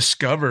 And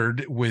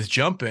discovered with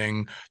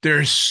jumping,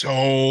 there's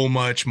so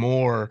much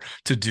more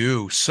to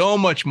do, so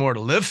much more to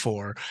live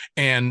for.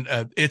 And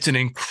it's an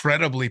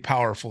incredibly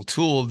powerful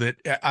tool that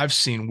I've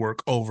seen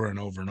work over and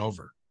over and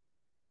over.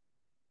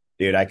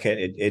 Dude,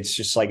 it's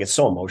just like, it's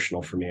so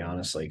emotional for me,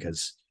 honestly,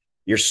 because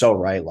you're so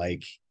right.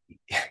 Like,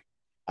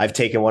 I've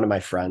taken one of my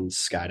friends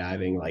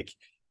skydiving. Like,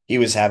 he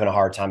was having a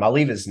hard time. I'll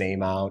leave his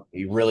name out.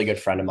 A really good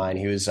friend of mine.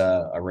 He was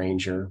a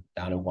ranger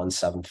down in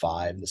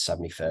 175, the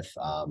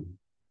 75th,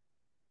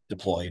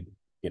 deployed,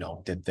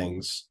 did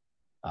things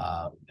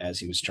as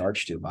he was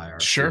charged to by our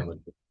Sure. field,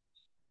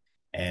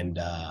 and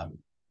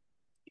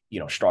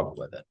struggled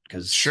with it,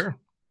 because Sure.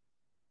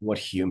 what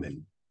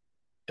human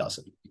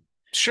doesn't?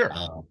 Sure.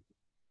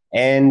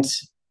 And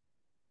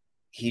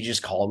he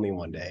just called me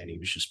one day and he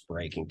was just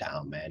breaking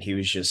down, man. He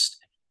was just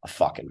a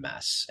fucking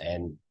mess.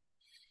 And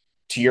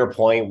to your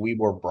point, we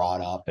were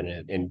brought up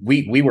and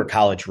we were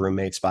college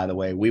roommates, by the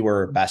way. We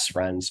were best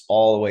friends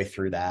all the way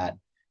through that.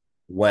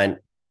 Went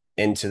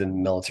into the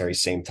military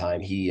same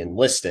time he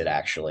enlisted,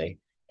 actually,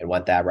 and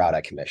went that route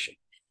at commission.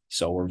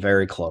 So we're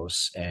very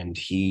close. And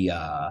he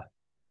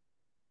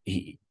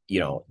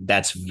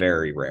that's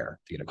very rare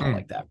to get a call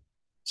like that.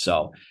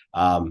 So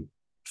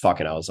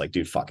I was like,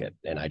 dude, fuck it.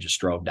 And I just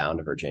drove down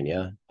to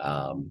Virginia,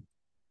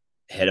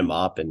 hit him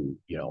up and,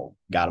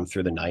 got him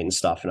through the night and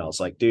stuff. And I was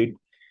like, dude,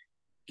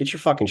 get your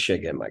fucking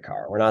shit, get in my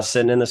car. We're not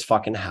sitting in this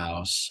fucking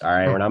house. All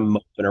right. We're not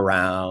moping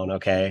around.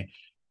 Okay.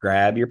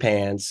 Grab your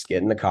pants,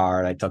 get in the car.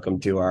 And I took him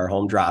to our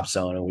home drop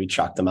zone and we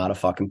chucked him out of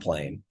fucking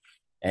plane.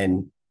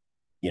 And,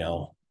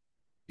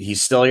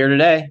 he's still here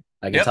today.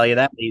 I can tell you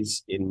that.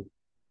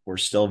 We're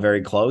still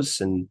very close.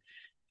 And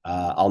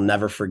I'll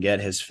never forget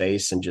his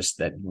face and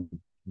just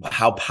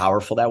how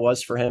powerful that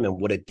was for him and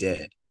what it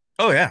did.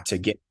 Oh yeah. To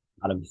get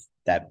out of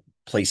that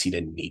place he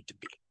didn't need to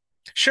be.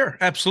 Sure,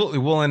 absolutely.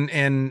 Well, and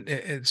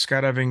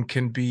skydiving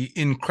can be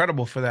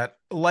incredible for that.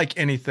 Like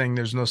anything,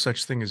 there's no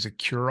such thing as a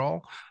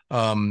cure-all,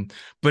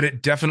 but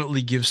it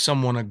definitely gives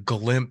someone a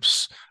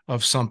glimpse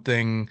of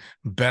something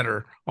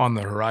better on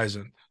the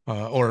horizon,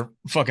 or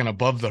fucking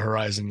above the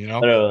horizon.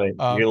 Literally,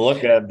 you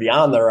look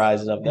beyond the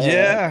horizon up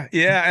there.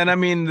 Yeah. And I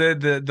mean,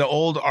 the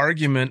old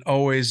argument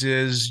always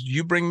is,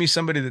 you bring me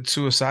somebody that's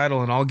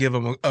suicidal, and I'll give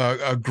them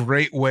a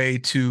great way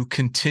to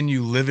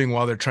continue living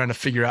while they're trying to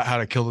figure out how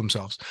to kill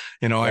themselves.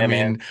 I mean,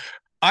 man.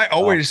 I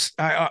always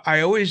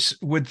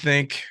would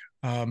think,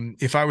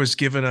 if I was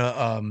given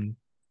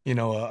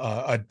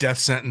a death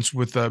sentence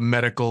with a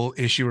medical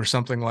issue or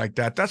something like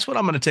that, that's what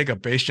I'm going to take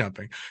up base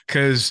jumping,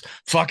 because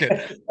fuck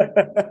it,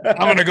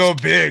 I'm going to go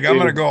big. I'm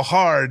going to go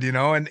hard,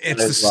 and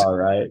it's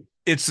right.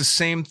 It's the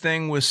same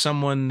thing with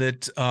someone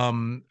that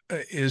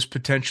is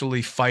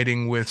potentially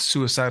fighting with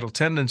suicidal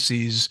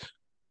tendencies.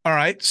 All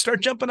right,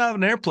 start jumping out of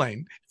an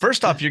airplane.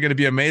 First off, you're going to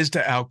be amazed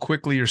at how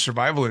quickly your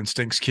survival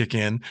instincts kick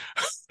in.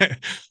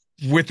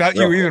 Without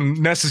you even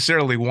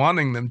necessarily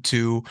wanting them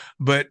to.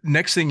 But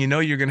next thing you know,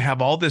 you're going to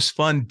have all this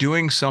fun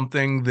doing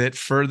something that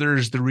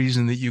furthers the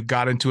reason that you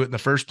got into it in the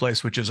first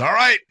place, which is, all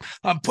right,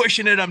 I'm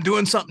pushing it. I'm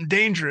doing something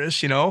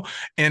dangerous,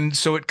 And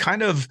so it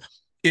kind of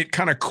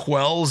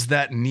quells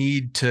that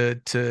need to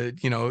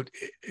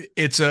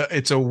it's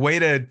a way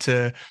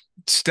to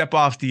step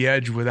off the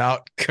edge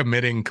without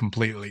committing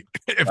completely,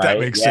 if that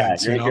makes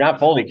sense. You're not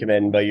fully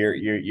committing, but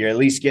you're at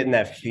least getting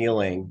that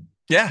feeling.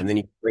 Yeah. And then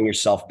you bring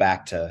yourself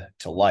back to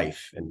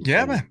life and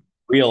man,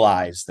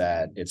 realize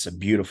that it's a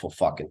beautiful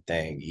fucking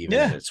thing, even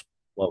in its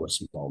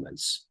lowest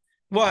moments.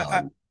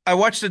 Well, I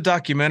watched a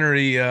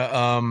documentary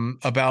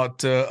about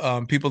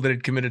people that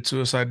had committed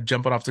suicide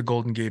jumping off the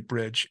Golden Gate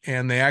Bridge.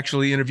 And they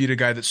actually interviewed a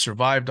guy that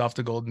survived off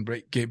the Golden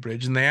Gate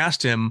Bridge. And they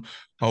asked him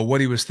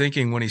what he was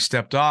thinking when he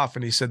stepped off.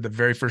 And he said, the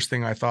very first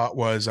thing I thought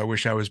was, I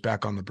wish I was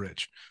back on the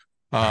bridge.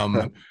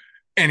 And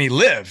he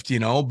lived,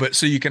 but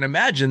so you can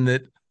imagine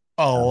that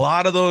a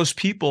lot of those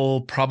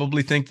people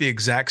probably think the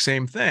exact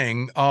same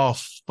thing. Oh,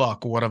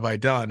 fuck, what have I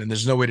done? And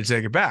there's no way to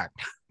take it back.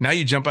 Now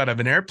you jump out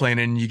of an airplane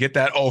and you get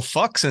that, oh,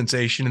 fuck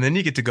sensation. And then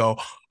you get to go,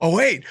 oh,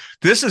 wait,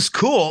 this is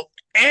cool.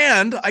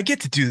 And I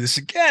get to do this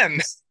again.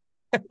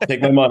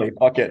 Take my money.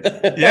 Fuck it.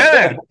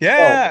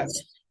 Yeah.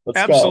 Let's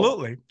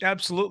absolutely. Go.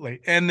 Absolutely.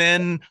 And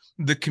then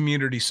the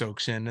community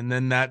soaks in, and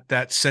then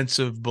that sense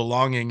of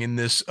belonging in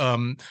this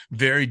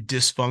very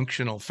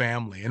dysfunctional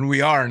family. And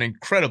we are an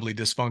incredibly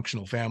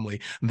dysfunctional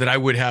family that I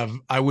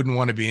wouldn't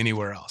want to be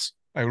anywhere else.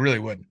 I really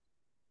wouldn't.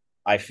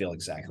 I feel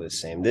exactly the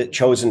same. The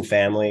chosen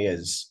family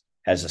is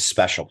has a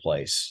special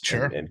place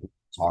Sure. in people's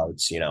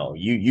hearts.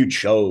 You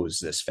chose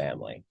this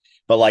family,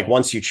 but like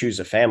once you choose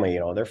a family,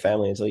 they're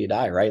family until you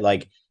die, right?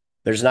 Like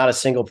there's not a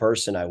single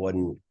person I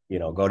wouldn't,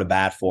 go to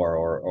bat for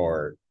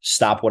or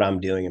stop what I'm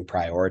doing and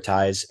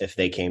prioritize if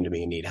they came to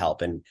me and need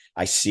help. And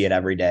I see it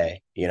every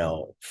day,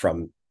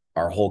 from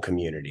our whole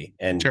community.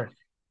 And Sure.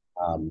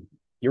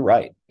 You're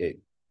right.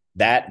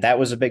 That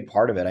was a big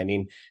part of it. I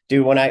mean,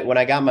 dude, when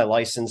I got my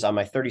license on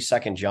my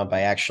 30-second jump,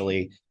 I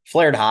actually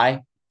flared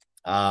high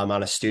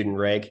on a student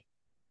rig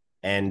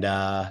and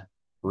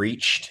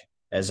reached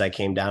as I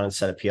came down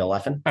instead of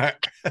PLFing.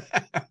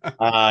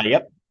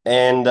 Yep.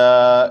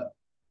 And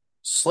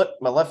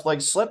slipped, my left leg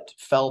slipped,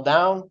 fell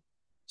down,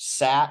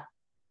 sat.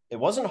 It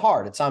wasn't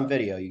hard. It's on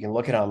video. You can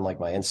look it on like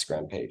my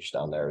Instagram page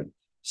down there.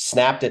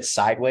 Snapped it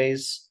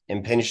sideways,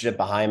 impinged it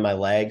behind my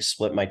leg,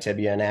 split my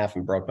tibia in half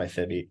and broke my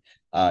fibula.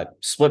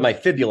 Split my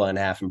fibula in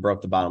half and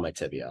broke the bottom of my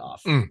tibia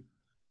off.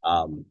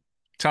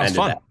 Sounds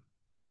fun.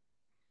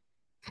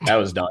 That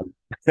was done.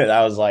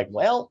 I was like,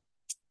 well,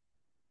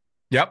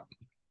 Yep.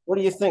 what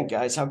do you think,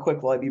 guys? How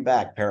quick will I be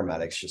back?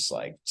 Paramedics just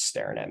like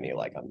staring at me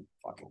like I'm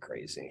fucking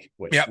crazy,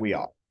 which we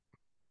are.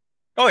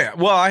 Oh, yeah.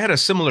 Well, I had a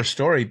similar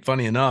story,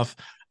 funny enough.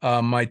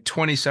 My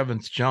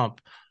 27th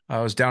jump, I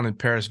was down in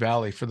Paris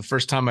Valley for the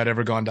first time I'd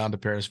ever gone down to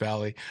Paris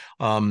Valley.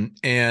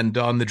 And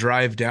on the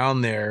drive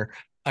down there,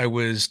 I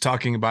was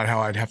talking about how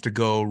I'd have to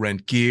go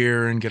rent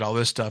gear and get all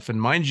this stuff.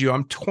 And mind you,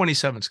 I'm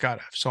 27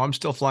 skydive, so I'm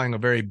still flying a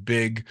very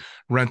big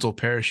rental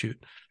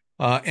parachute.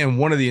 And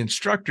one of the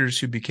instructors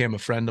who became a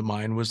friend of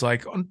mine was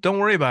like, oh, don't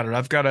worry about it.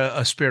 I've got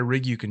a spare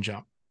rig you can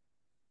jump.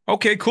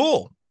 Okay,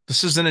 cool.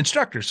 This is an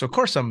instructor. So of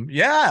course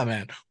yeah,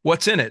 man,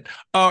 what's in it?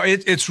 Oh,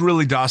 it's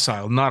really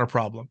docile. Not a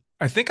problem.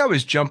 I think I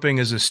was jumping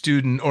as a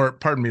student, or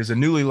pardon me, as a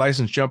newly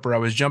licensed jumper. I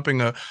was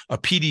jumping a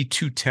PD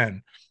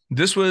 210.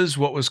 This was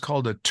what was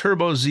called a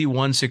Turbo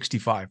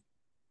Z165.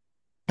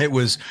 It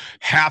was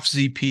half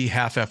ZP,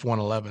 half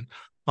F111.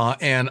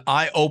 And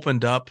I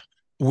opened up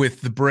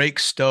with the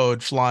brakes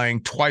stowed, flying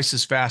twice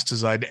as fast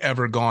as I'd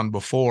ever gone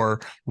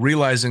before,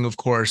 realizing, of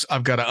course,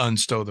 I've got to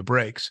unstow the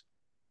brakes.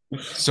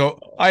 So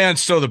I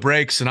unstow the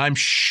brakes and I'm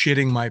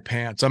shitting my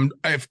pants.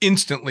 I've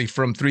instantly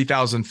from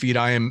 3,000 feet,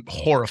 I am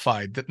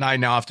horrified that I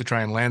now have to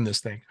try and land this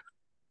thing.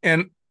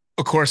 And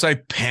of course, I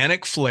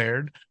panic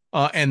flared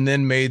and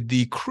then made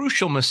the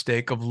crucial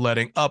mistake of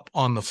letting up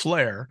on the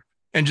flare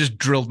and just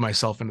drilled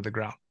myself into the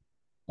ground.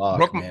 Oh,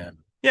 broke man.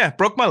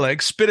 broke my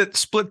leg, split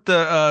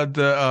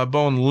the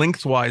bone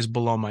lengthwise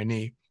below my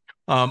knee.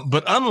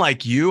 But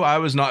unlike you, I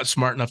was not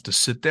smart enough to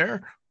sit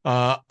there.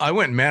 I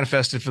went and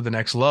manifested for the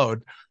next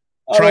load.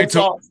 Trying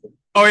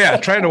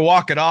to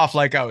walk it off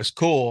like I was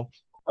cool.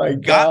 My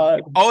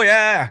God.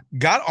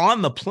 Got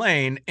on the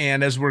plane,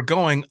 and as we're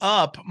going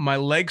up, my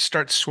leg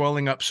starts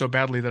swelling up so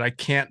badly that I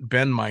can't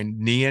bend my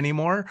knee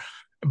anymore.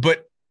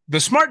 But the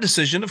smart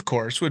decision, of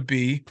course, would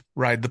be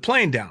ride the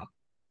plane down.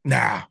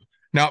 Now,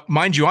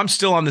 mind you, I'm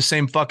still on the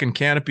same fucking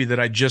canopy that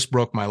I just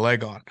broke my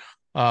leg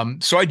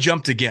on. So I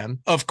jumped again,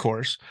 of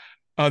course.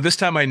 This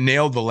time I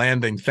nailed the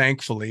landing,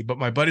 thankfully. But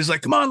my buddy's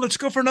like, "Come on, let's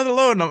go for another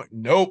load." And I'm like,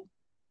 "Nope."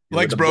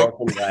 Legs broke.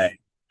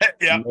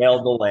 Yeah.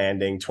 Nailed the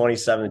landing,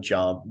 27th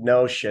jump,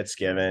 no shits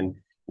given.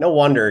 No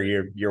wonder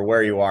you're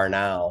where you are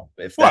now,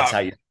 if that's how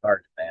you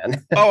started,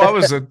 man. I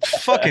was a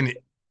fucking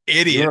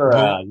idiot. You're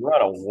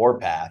on a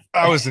warpath.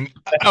 I was an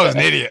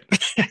idiot.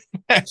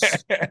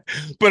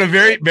 But a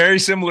very, very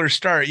similar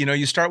start.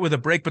 You start with a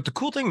break, but the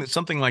cool thing that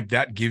something like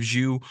that gives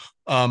you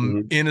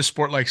in a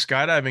sport like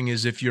skydiving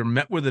is if you're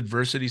met with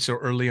adversity so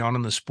early on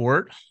in the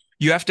sport,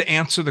 you have to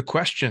answer the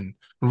question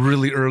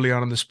really early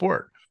on in the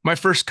sport. My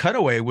first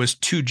cutaway was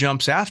 2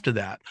 jumps after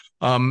that.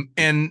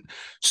 And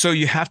so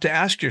you have to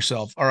ask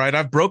yourself, all right,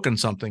 I've broken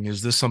something.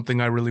 Is this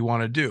something I really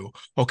want to do?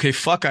 Okay,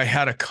 fuck, I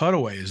had a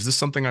cutaway. Is this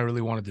something I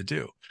really wanted to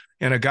do?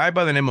 And a guy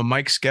by the name of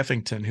Mike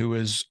Skeffington, who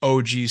is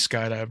OG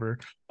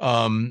skydiver,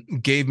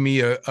 gave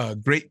me a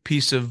great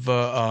piece of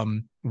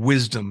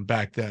wisdom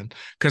back then,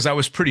 because I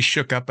was pretty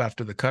shook up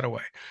after the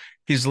cutaway.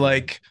 He's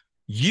like,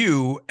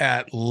 you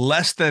at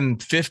less than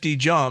 50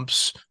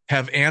 jumps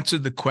have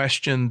answered the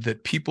question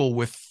that people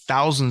with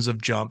thousands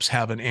of jumps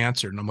haven't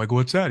answered. And I'm like,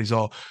 what's that? He's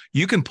all,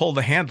 you can pull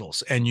the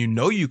handles, and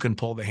you can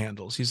pull the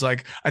handles. He's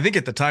like, I think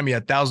at the time he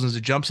had thousands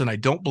of jumps, and I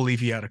don't believe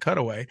he had a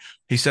cutaway.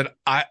 He said,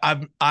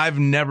 I've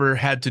never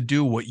had to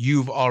do what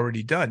you've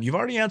already done. You've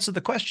already answered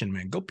the question,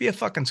 man. Go be a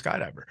fucking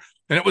skydiver.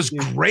 And it was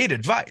great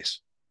advice.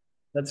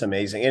 That's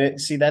amazing. And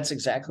that's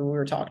exactly what we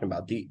were talking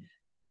about.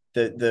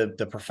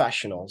 The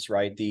professionals,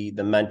 right? The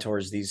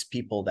mentors, these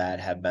people that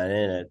have been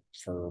in it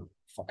for a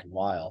fucking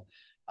while,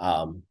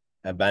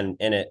 have been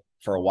in it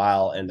for a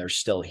while, and they're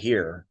still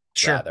here.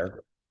 Sure.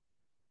 Rather,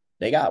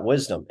 they got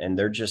wisdom, and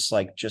they're just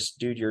like,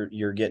 dude,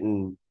 you're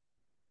getting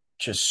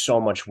just so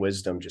much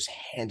wisdom just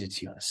handed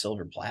to you on a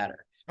silver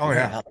platter. Oh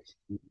yeah.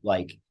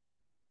 Like,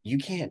 you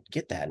can't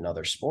get that in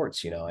other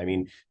sports, I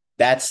mean,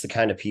 that's the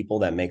kind of people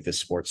that make this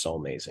sport so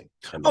amazing.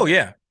 Oh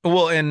yeah.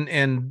 Well,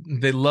 and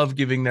they love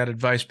giving that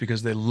advice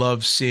because they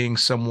love seeing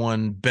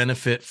someone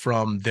benefit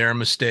from their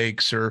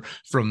mistakes or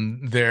from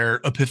their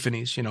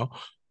epiphanies,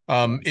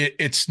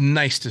 It's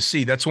nice to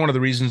see. That's one of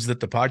the reasons that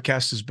the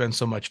podcast has been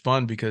so much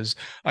fun, because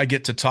I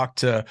get to talk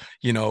to,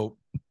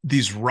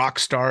 these rock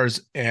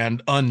stars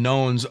and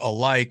unknowns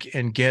alike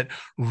and get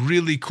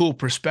really cool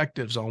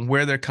perspectives on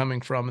where they're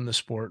coming from in the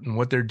sport and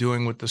what they're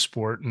doing with the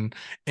sport. And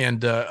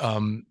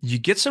you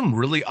get some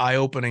really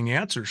eye-opening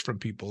answers from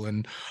people.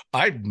 And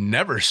I've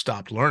never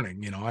stopped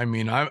learning. I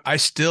mean, I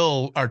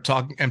still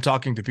am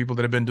talking to people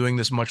that have been doing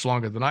this much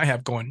longer than I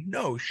have, going,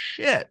 no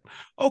shit.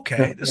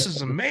 Okay, this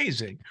is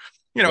amazing.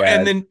 Yeah,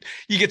 And then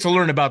you get to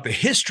learn about the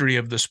history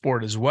of the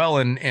sport as well,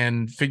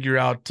 and figure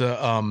out,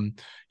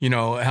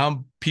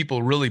 how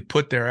people really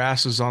put their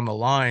asses on the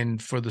line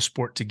for the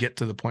sport to get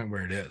to the point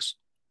where it is.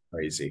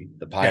 crazy.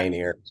 The Yeah.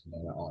 pioneers,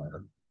 man,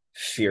 are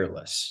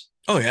fearless.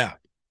 Oh yeah.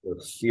 They're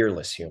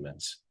fearless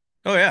humans.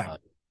 Oh yeah. Uh,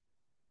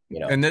 you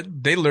know, And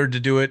that they learned to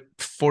do it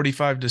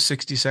 45 to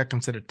 60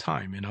 seconds at a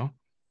time.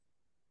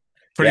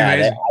 Pretty yeah.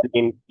 amazing. I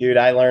mean, dude,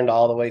 I learned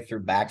all the way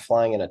through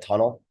backflying in a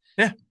tunnel.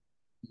 Yeah.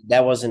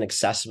 That wasn't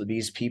accessible.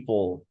 These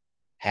people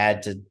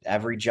had to,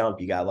 every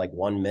jump, you got like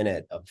 1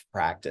 minute of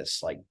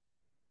practice. Like,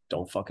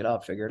 don't fuck it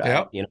up, figure it Yeah.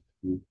 out.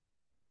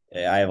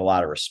 I have a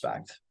lot of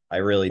respect. I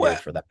really do Well,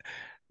 for that.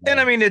 and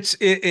I mean,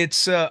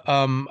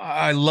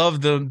 I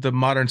love the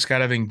modern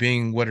skydiving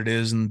being what it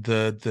is, and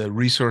the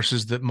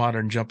resources that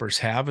modern jumpers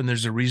have. And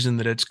there's a reason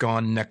that it's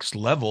gone next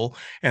level.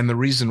 And the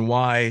reason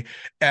why,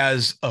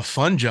 as a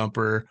fun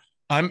jumper,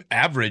 I'm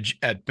average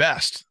at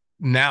best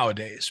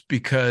nowadays,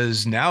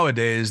 because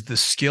nowadays the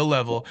skill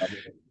level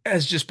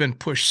has just been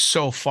pushed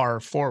so far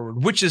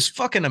forward, which is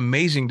fucking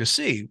amazing to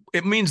see.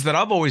 It means that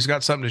I've always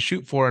got something to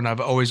shoot for, and I've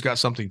always got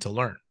something to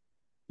learn.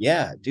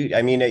 Yeah, dude.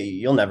 I mean,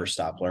 you'll never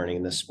stop learning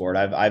in this sport.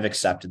 I've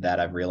accepted that.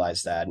 I've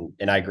realized that,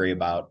 and I agree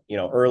about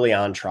early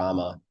on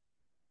trauma.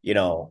 You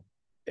know,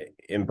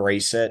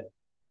 embrace it.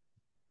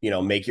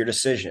 Make your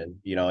decision.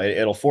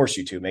 It'll force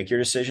you to make your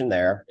decision.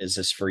 There, is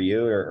this for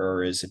you,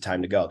 or is it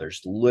time to go?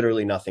 There's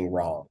literally nothing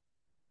wrong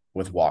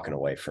with walking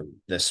away from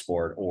this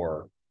sport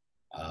or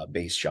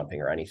base jumping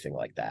or anything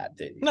like that.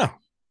 No.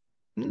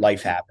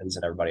 Life happens,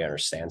 and everybody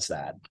understands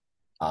that.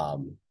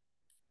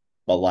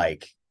 But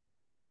like,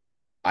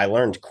 I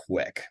learned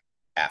quick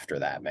after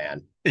that,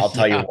 man. I'll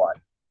tell you Yeah. what.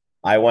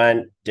 I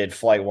went, did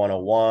flight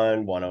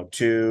 101,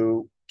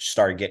 102,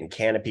 started getting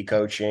canopy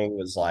coaching,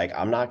 was like,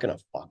 I'm not gonna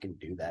fucking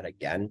do that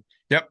again.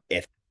 Yep.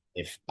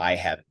 If I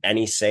have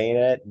any say in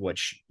it,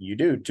 which you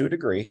do to a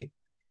degree,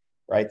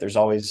 right? There's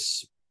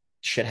always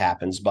shit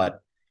happens,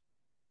 but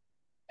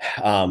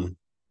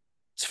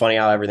it's funny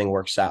how everything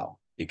works out,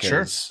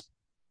 because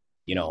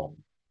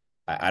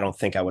I don't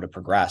think I would have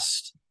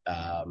progressed,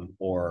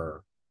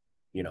 or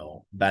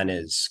Ben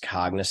is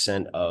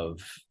cognizant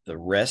of the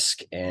risk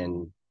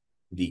and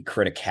the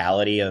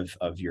criticality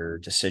of your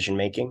decision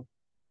making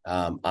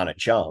on a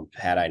jump,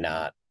 had I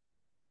not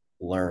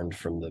learned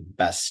from the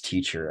best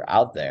teacher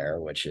out there,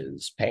 which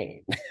is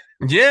pain.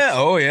 Yeah.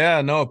 Oh,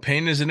 yeah. No,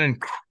 pain is an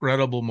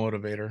incredible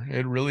motivator.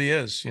 It really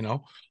is.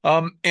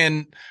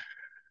 And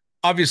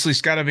obviously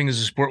skydiving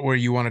is a sport where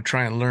you want to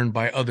try and learn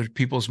by other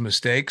people's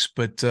mistakes.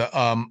 But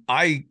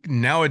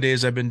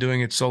nowadays I've been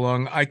doing it so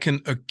long, I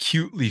can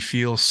acutely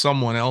feel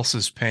someone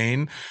else's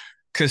pain,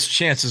 because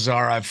chances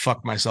are I've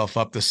fucked myself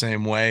up the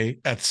same way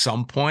at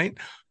some point.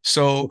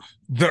 So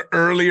the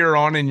earlier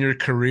on in your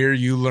career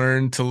you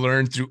learn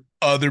through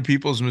other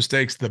people's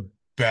mistakes, the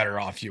better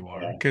off you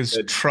are. Because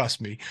trust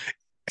me.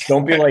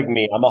 Don't be like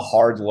me. I'm a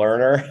hard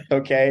learner.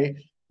 Okay.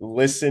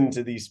 Listen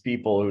to these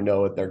people who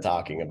know what they're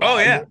talking about. Oh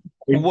yeah.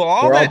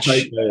 Well, We're all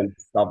stubborn,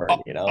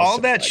 all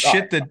So that like,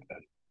 shit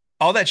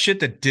all that shit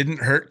that didn't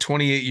hurt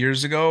 28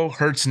 years ago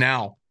hurts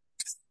now.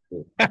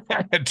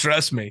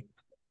 Trust me.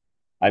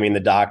 I mean, the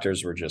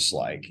doctors were just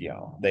like,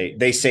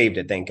 they saved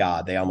it. Thank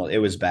God. It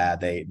was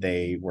bad.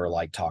 They were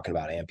like talking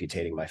about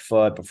amputating my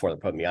foot before they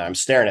put me on. I'm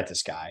staring at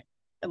this guy.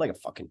 I had like a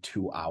fucking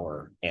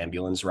 2-hour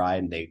ambulance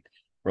ride, and they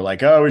were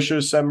like, oh, we should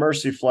have sent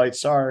Mercy flight.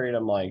 Sorry. And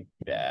I'm like,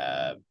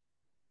 yeah,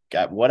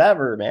 got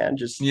whatever, man.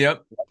 Just,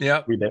 Yep.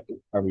 Are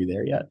we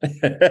there yet?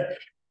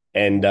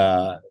 And,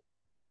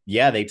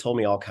 yeah, they told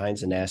me all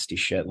kinds of nasty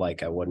shit.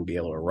 Like I wouldn't be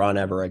able to run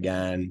ever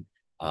again.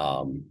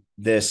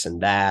 This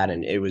and that.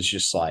 And it was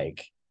just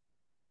like,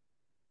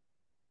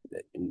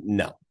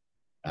 no.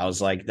 I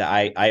was like,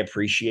 I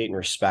appreciate and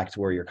respect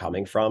where you're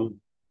coming from,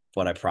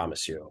 but I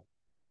promise you,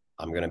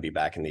 I'm going to be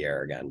back in the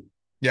air again.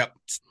 Yep.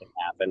 It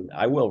happened.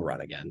 I will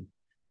run again.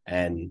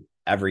 And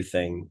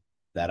everything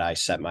that I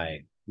set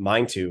my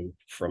mind to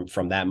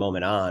from that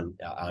moment on,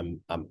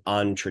 I'm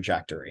on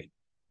trajectory.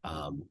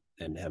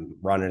 And am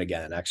running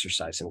again,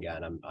 exercising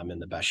again. I'm in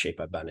the best shape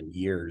I've been in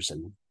years.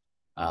 And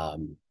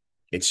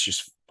it's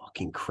just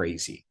fucking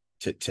crazy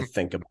to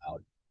think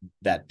about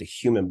that the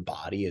human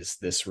body is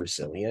this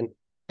resilient.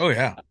 Oh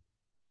yeah.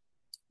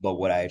 But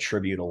what I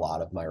attribute a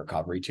lot of my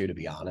recovery to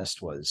be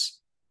honest, was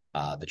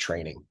the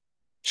training.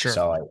 Sure.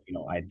 So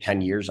I had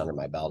 10 years under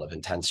my belt of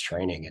intense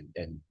training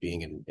and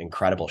being in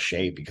incredible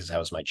shape, because that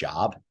was my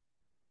job.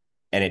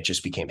 and it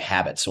just became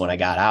habit. So when I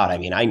got out, I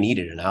mean, I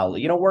needed an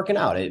outlet. You know, working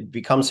out, it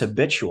becomes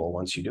habitual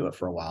once you do it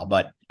for a while.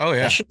 But Oh that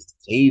yeah. shit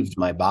saved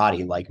my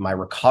body. Like my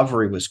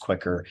recovery was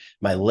quicker.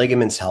 My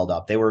ligaments held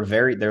up.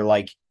 They're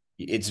like,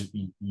 it's,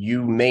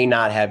 you may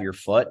not have your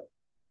foot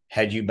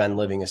had you been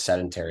living a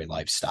sedentary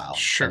lifestyle and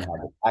Sure. had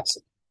an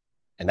accident.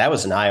 And that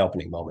was an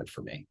eye-opening moment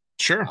for me.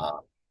 Sure.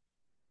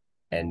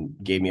 And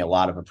gave me a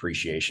lot of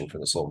appreciation for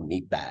this little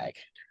meat bag.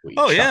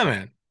 Oh yeah,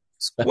 man.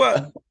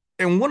 Well,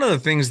 and one of the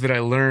things that I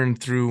learned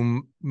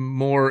through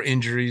more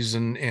injuries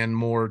and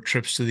more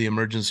trips to the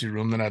emergency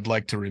room than I'd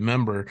like to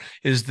remember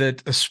is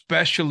that,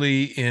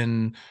 especially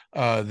in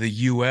the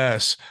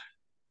U.S.,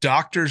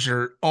 doctors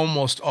are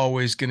almost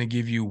always going to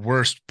give you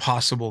worst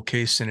possible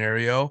case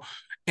scenario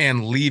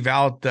and leave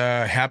out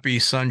the happy,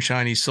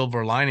 sunshiny,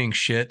 silver lining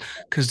shit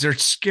because they're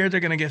scared they're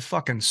going to get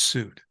fucking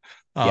sued.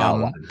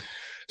 Yeah,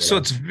 So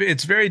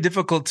it's very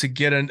difficult to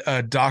get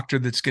a doctor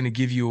that's going to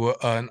give you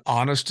an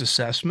honest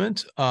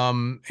assessment.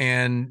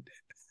 And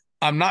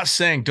I'm not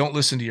saying don't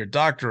listen to your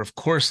doctor. Of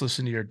course,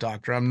 listen to your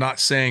doctor. I'm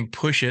not saying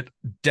push it.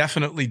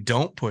 Definitely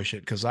don't push it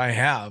because I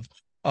have.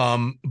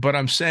 But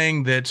I'm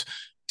saying that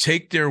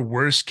take their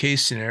worst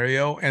case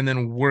scenario and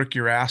then work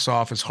your ass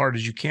off as hard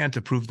as you can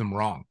to prove them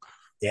wrong.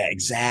 yeah,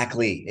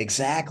 exactly.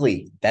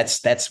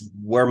 That's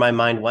where my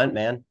mind went,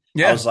 man.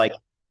 Yeah. I was like,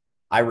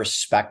 I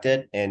respect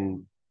it,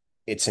 and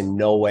it's in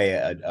no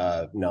way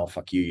no,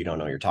 fuck you. You don't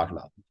know what you're talking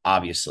about.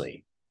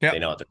 Obviously, Yep. they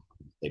know it.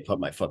 They put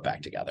my foot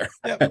back together.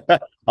 Yep. I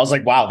was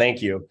like, wow,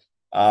 thank you.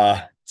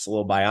 It's a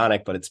little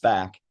bionic, but it's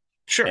back.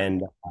 Sure.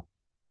 And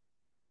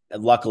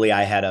luckily,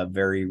 I had a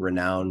very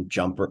renowned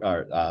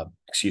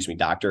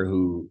doctor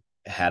who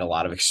had a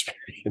lot of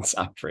experience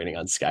operating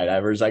on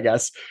skydivers, I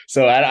guess.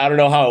 So I don't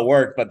know how it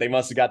worked, but they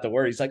must have got the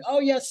word. He's like, oh,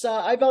 yes,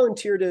 I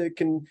volunteer to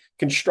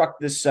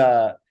construct this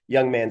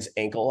young man's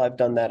ankle. I've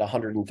done that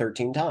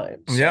 113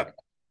 times. Yep.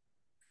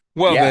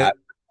 Well, yeah.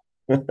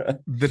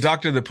 The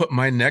doctor that put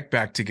my neck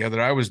back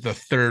together, I was the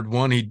third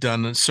one he'd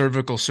done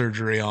cervical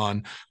surgery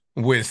on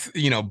with,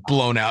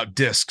 blown out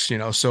discs,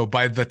 So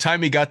by the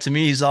time he got to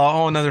me, he's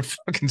all, another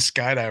fucking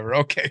skydiver.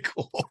 Okay,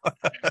 cool.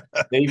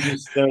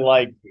 They're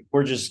like,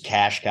 we're just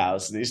cash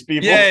cows, these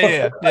people.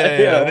 Yeah.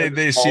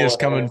 They see us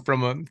coming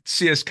from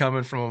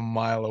a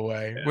mile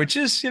away, which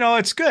is,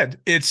 it's good.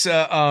 It's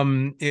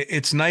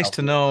nice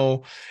to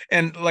know.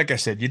 And like I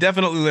said, you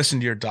definitely listen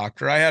to your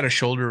doctor. I had a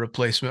shoulder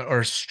replacement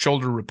or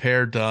shoulder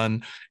repair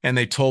done, and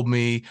they told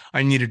me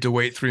I needed to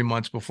wait 3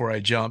 months before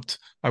I jumped.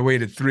 I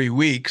waited 3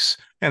 weeks,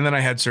 and then I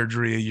had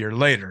surgery a year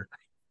later.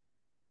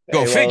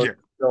 Go figure.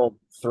 Still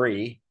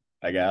 3,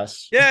 I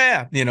guess.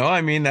 Yeah.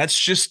 That's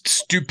just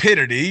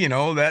stupidity.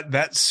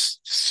 That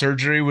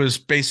surgery was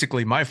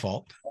basically my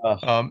fault.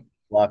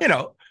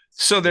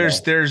 So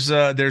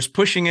there's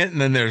pushing it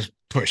and then there's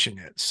pushing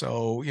it.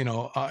 So,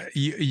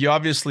 you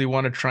obviously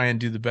want to try and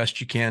do the best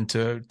you can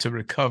to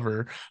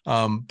recover.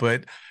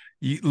 But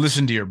you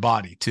listen to your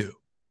body too.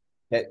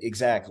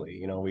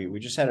 Exactly. We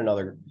just had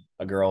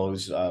a girl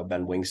who's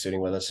been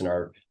wingsuiting with us in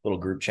our little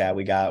group chat.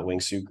 We got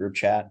wingsuit group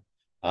chat.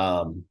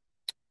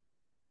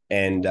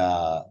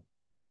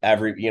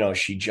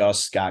 She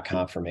just got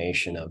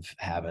confirmation of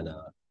having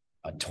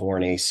a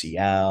torn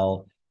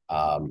ACL.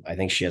 I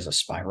think she has a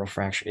spiral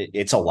fracture.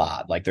 It's a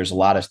lot. Like there's a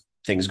lot of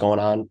things going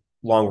on.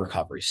 Long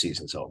recovery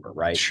season's over,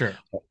 right? Sure.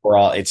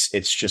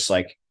 It's just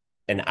like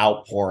an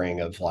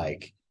outpouring of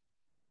like,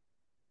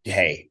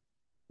 hey,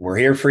 we're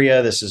here for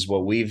you. This is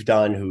what we've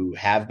done who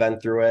have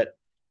been through it.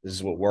 This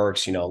is what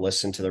works,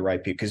 listen to the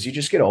right people, because you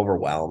just get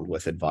overwhelmed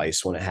with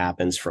advice when it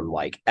happens from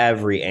like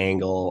every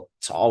angle.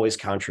 It's always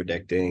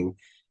contradicting.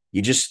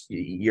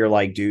 You're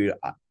like, dude,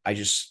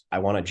 I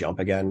want to jump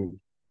again.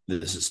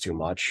 This is too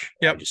much.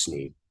 Yep. I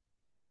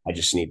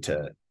just need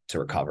to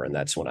recover. And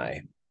that's when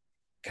I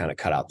kind of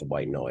cut out the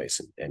white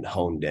noise and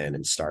honed in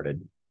and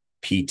started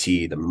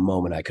PT. The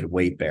moment I could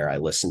weight bear, I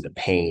listened to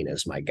pain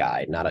as my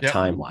guide, not a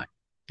timeline.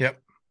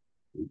 Yep.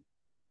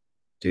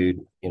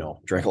 Dude,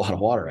 drink a lot of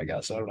water, I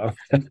guess. I don't know.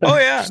 Oh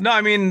yeah. No,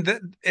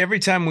 every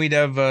time we'd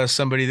have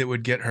somebody that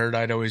would get hurt,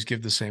 I'd always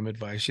give the same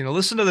advice.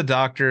 Listen to the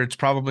doctor. It's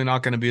probably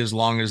not going to be as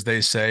long as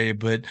they say,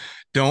 but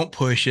don't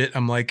push it.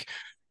 I'm like,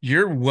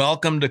 you're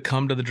welcome to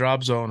come to the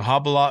drop zone,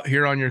 hobble out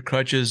here on your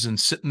crutches and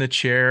sit in the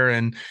chair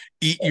and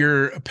eat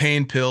your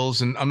pain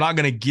pills. And I'm not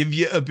going to give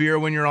you a beer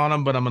when you're on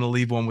them, but I'm going to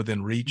leave one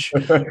within reach.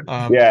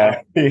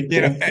 Yeah.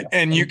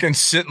 And you can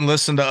sit and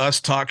listen to us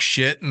talk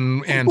shit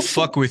and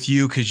fuck with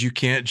you because you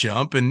can't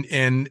jump.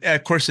 And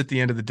of course, at the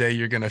end of the day,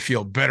 you're going to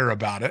feel better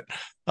about it.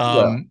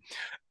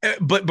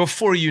 But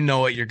before you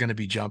know it, you're going to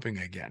be jumping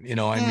again.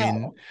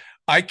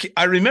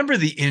 I remember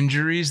the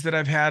injuries that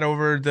I've had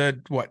over the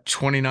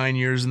 29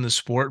 years in the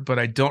sport, but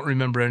I don't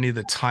remember any of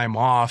the time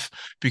off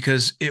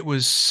because it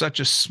was such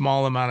a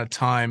small amount of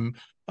time,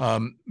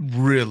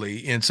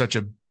 really in such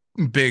a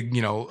big,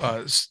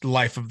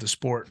 life of the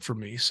sport for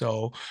me.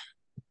 So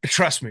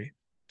trust me,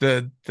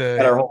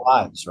 our whole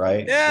lives,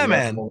 right? Yeah,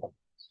 man.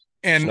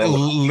 And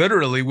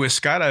literally with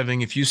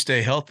skydiving, if you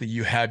stay healthy,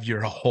 you have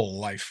your whole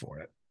life for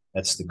it.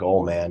 That's the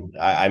goal, man.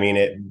 I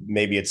mean,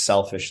 maybe it's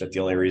selfish that the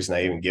only reason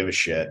I even give a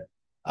shit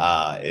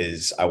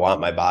is I want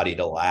my body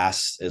to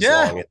last as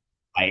Yeah. long as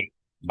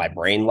my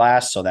brain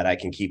lasts, so that I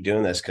can keep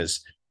doing this.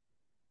 Because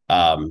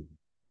um,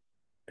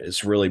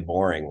 it's really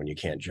boring when you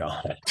can't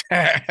jump.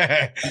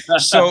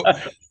 so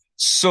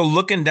so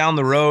looking down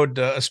the road,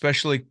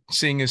 especially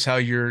seeing as how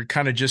you're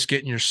kind of just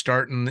getting your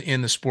start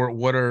in the sport,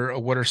 what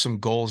are some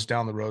goals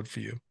down the road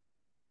for you?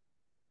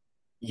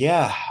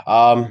 Yeah,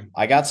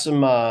 I got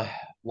some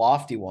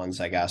lofty ones,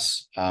 I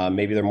guess.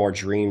 Maybe they're more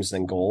dreams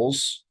than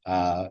goals.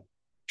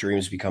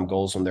 Dreams become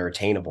goals when they're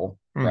attainable,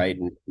 Hmm. right,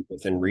 and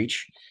within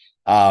reach.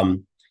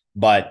 Um,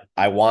 but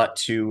I want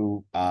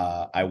to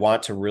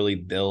really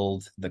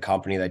build the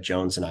company that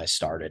Jones and I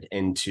started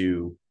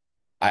into.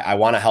 I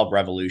want to help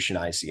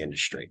revolutionize the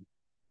industry,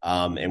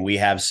 and we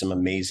have some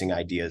amazing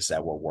ideas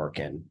that we're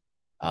working.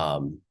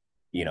 Um,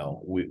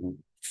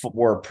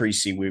 we're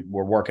pre-seed.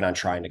 We're working on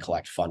trying to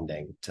collect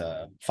funding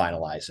to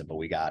finalize it, but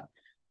we got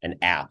an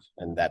app,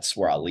 and that's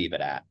where I'll leave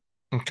it at.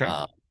 Okay.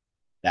 Um,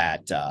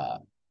 that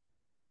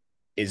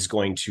is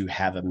going to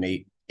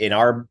in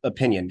our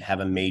opinion, have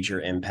a major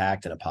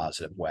impact in a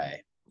positive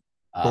way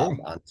Cool.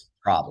 on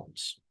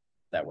problems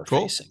that we're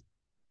Cool. facing.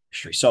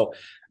 So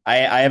I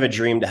have a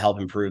dream to help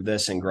improve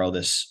this and grow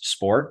this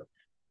sport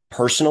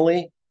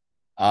personally.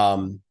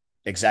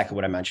 Exactly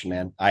what I mentioned,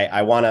 man.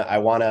 I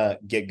wanna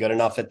get good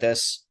enough at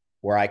this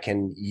where I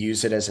can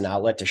use it as an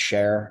outlet to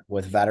share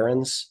with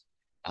veterans.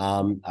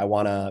 I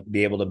want to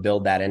be able to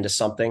build that into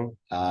something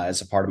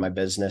as a part of my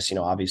business.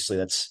 Obviously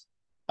that's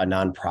a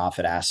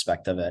nonprofit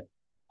aspect of it.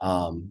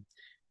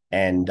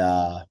 And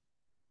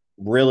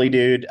really,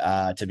 dude,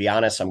 to be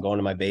honest, I'm going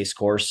to my base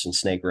course in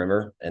Snake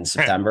River in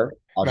September.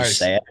 I'll just Nice.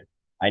 say it.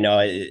 I know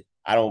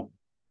I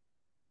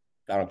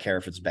don't care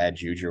if it's bad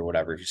juju or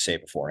whatever. If you say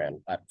it beforehand,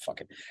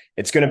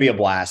 it's going to be a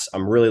blast.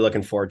 I'm really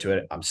looking forward to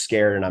it. I'm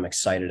scared and I'm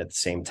excited at the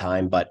same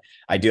time, but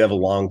I do have a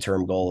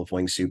long-term goal of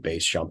wingsuit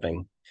base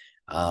jumping.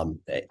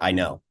 I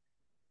know,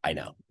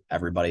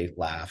 everybody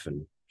laugh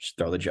and just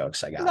throw the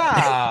jokes. I got it.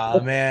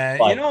 Nah, man.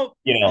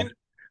 But,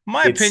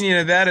 My it's, opinion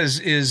of that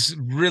is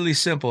really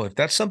simple. If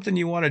that's something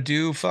you want to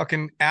do,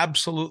 fucking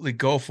absolutely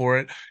go for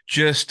it.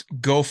 Just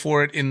go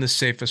for it in the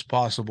safest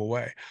possible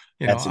way.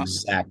 You know, that's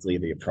exactly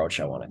the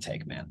approach I want to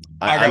take, man.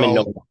 I I'm in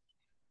got no,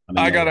 I'm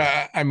in I no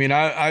rush.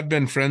 gotta, I've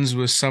been friends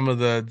with some of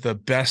the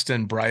best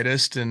and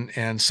brightest,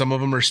 and some of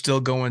them are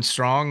still going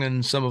strong,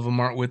 and some of them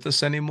aren't with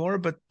us anymore.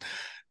 But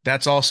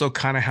that's also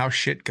kind of how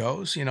shit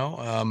goes, you know.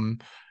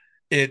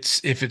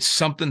 It's if it's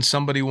something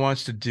somebody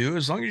wants to do,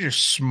 as long as you're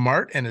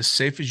smart and as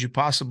safe as you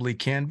possibly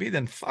can be,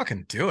 then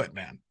fucking do it,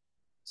 man.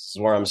 This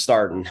is where I'm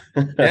starting.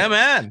 Yeah,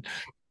 man.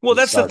 Well, I'm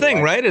that's the starting thing,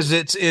 right. right? Is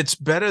it's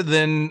better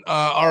than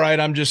all right,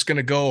 I'm just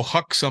gonna go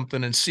huck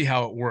something and see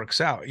how it works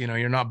out. You know,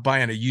 you're not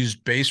buying a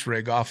used base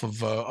rig off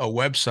of a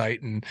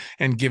website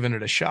and giving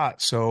it a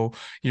shot. So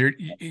you're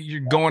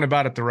going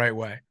about it the right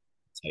way.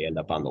 So you end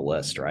up on the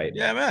list, right?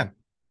 Yeah, man.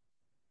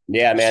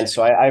 Yeah, man.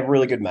 So I have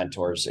really good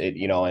mentors,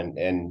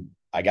 and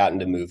I got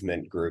into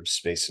movement groups,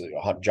 basically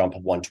jump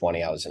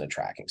 120. I was in a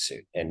tracking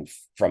suit. And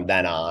from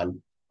then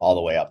on, all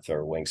the way up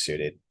through a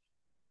wingsuit,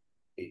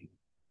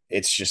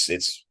 it's just,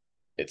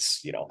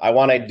 I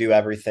want to do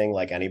everything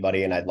like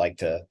anybody. And I'd like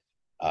to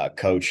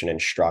coach and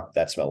instruct.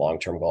 That's my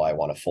long-term goal. I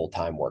want to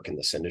full-time work in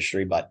this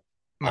industry, but,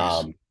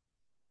 Nice. um,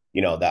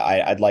 that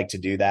I'd like to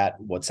do that.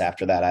 What's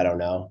after that? I don't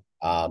know.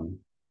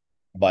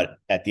 But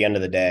at the end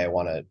of the day, I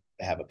want to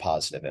have a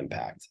positive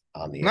impact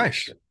on the Nice.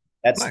 industry.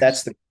 That's Nice.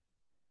 that's the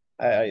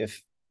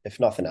if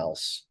nothing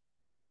else,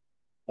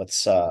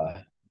 let's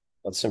uh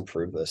let's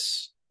improve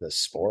this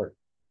sport.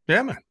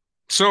 Yeah, man.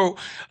 So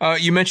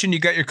you mentioned you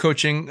got your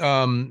coaching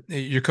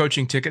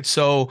ticket.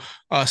 So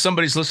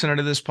somebody's listening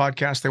to this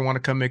podcast, they want to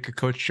come make a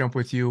coach jump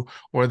with you,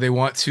 or they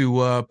want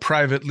to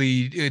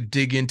privately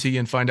dig into you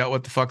and find out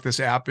what the fuck this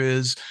app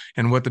is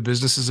and what the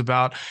business is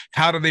about.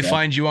 How do they Yeah.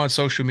 find you on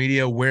social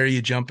media? Where are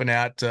you jumping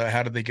at?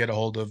 How do they get a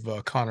hold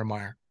of Connor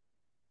Meyer?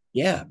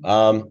 Yeah.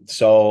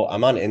 So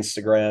I'm on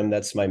Instagram.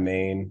 That's my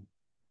main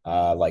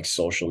like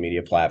social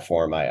media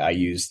platform. I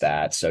use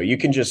that. So you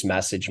can just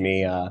message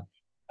me.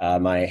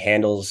 My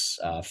handle's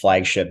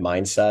flagship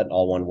mindset,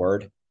 all one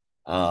word.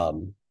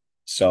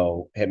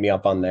 So hit me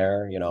up on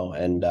there,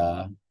 and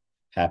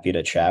happy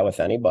to chat with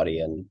anybody.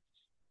 And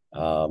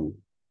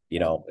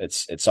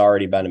it's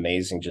already been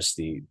amazing, just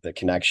the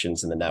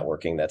connections and the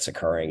networking that's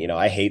occurring.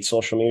 I hate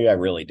social media, I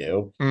really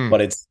do, Mm,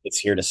 but it's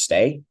here to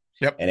stay,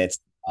 yep. and it's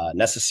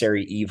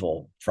necessary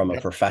evil from a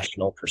Yep.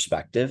 professional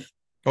perspective.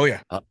 Oh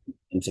yeah.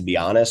 And to be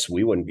honest,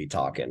 we wouldn't be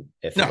talking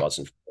if it No.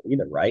 wasn't for it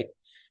either, right?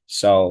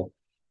 So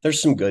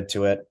there's some good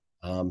to it.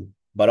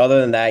 But other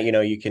than that,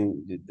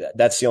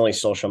 that's the only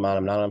social amount.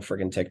 I'm not on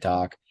freaking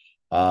TikTok.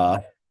 Uh,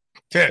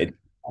 Yeah. it,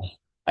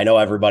 I know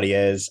everybody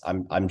is.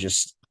 I'm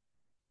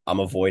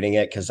avoiding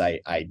it because I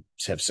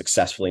have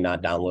successfully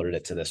not downloaded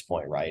it to this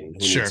point, right? And who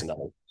needs Sure.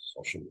 another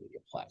social media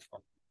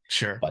platform?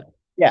 Sure. But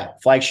yeah,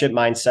 flagship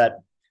mindset.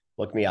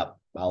 Look me up.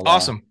 I'll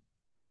Awesome.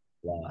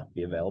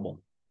 be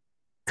available.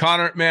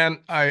 Connor, man,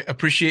 I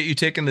appreciate you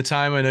taking the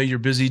time. I know you're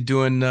busy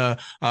doing the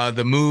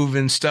move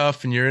and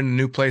stuff, and you're in a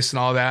new place and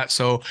all that.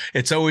 So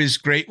it's always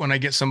great when I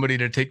get somebody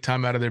to take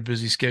time out of their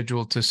busy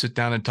schedule to sit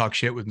down and talk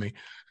shit with me.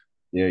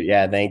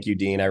 Yeah, thank you,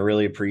 Dean. I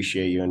really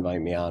appreciate you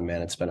inviting me on,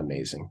 man. It's been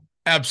amazing.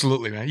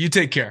 Absolutely, man. You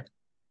take care.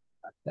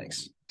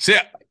 Thanks. See ya.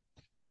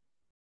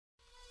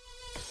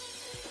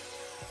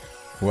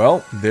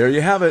 Well, there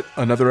you have it.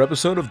 Another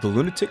episode of the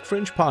Lunatic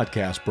Fringe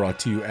podcast brought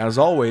to you as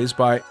always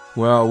by,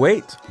 well,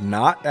 wait,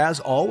 not as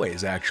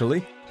always,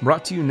 actually.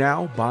 Brought to you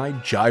now by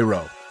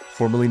Gyro.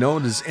 Formerly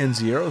known as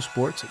NZ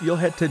Aerosports, you'll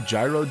head to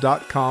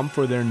gyro.com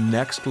for their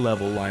next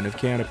level line of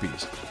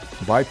canopies.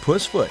 By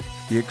Pussfoot,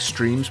 the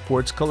extreme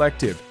sports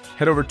collective.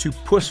 Head over to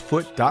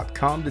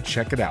pussfoot.com to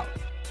check it out.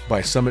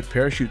 By Summit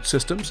Parachute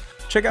Systems,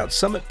 check out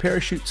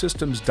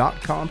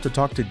summitparachutesystems.com to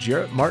talk to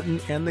Jarrett Martin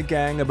and the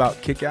gang about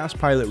kick-ass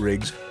pilot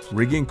rigs,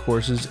 rigging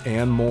courses,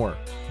 and more.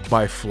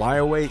 By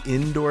Flyaway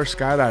Indoor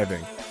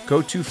Skydiving,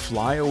 go to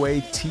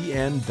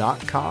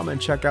flyawaytn.com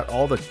and check out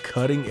all the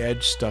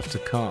cutting-edge stuff to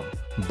come.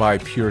 By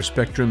Pure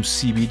Spectrum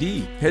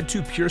CBD, head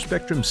to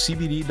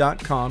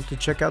purespectrumcbd.com to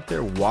check out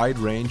their wide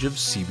range of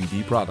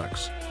CBD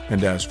products.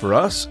 And as for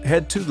us,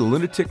 head to the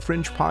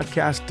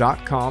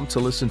lunaticfringepodcast.com to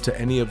listen to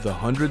any of the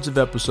hundreds of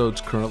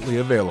episodes currently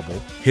available,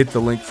 hit the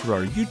link for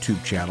our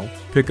YouTube channel,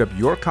 pick up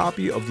your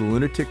copy of the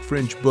Lunatic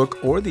Fringe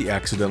book or The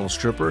Accidental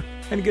Stripper,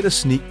 and get a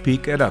sneak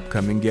peek at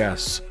upcoming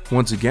guests.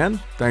 Once again,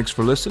 thanks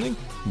for listening.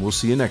 We'll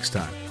see you next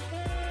time.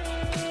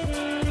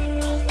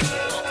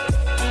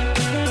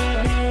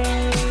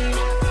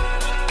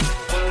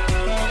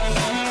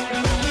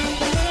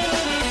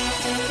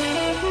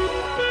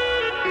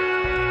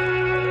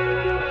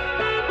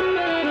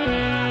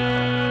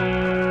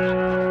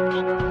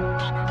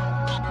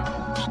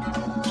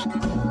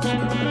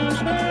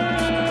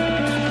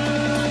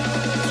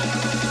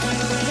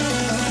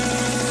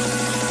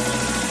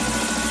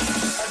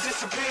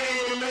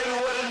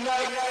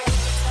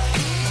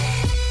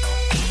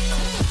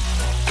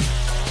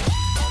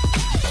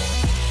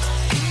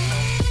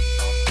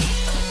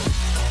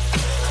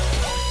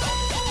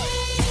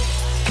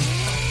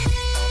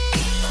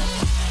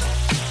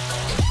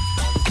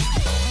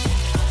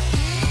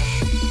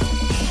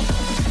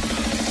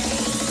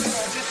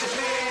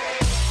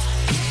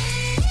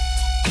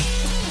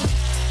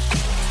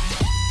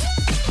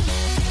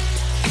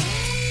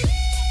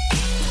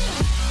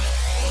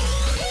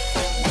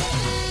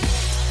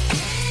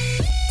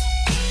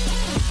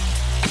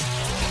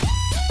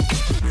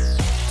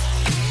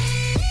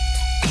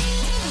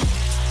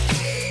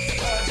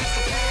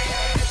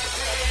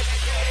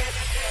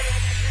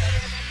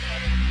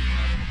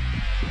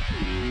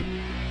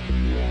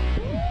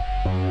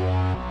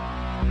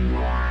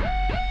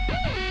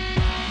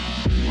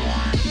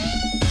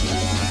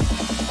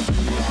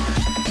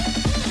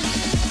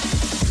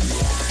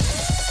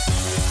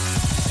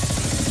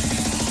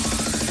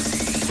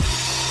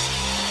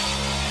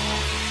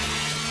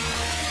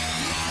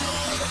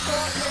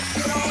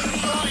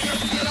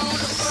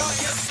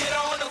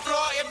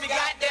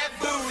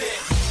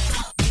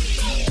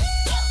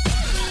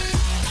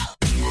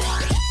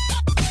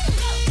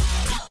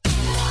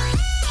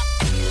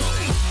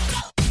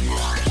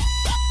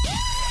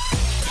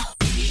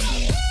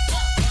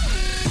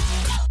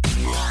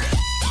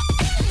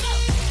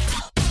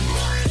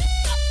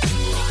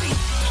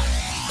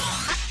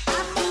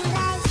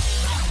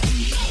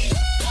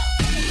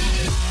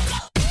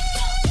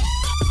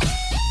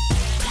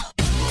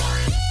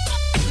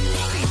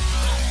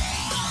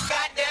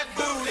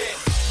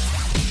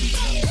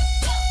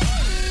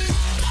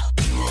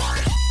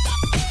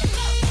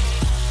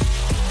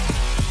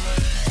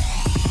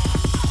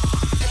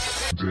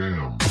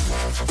 Damn.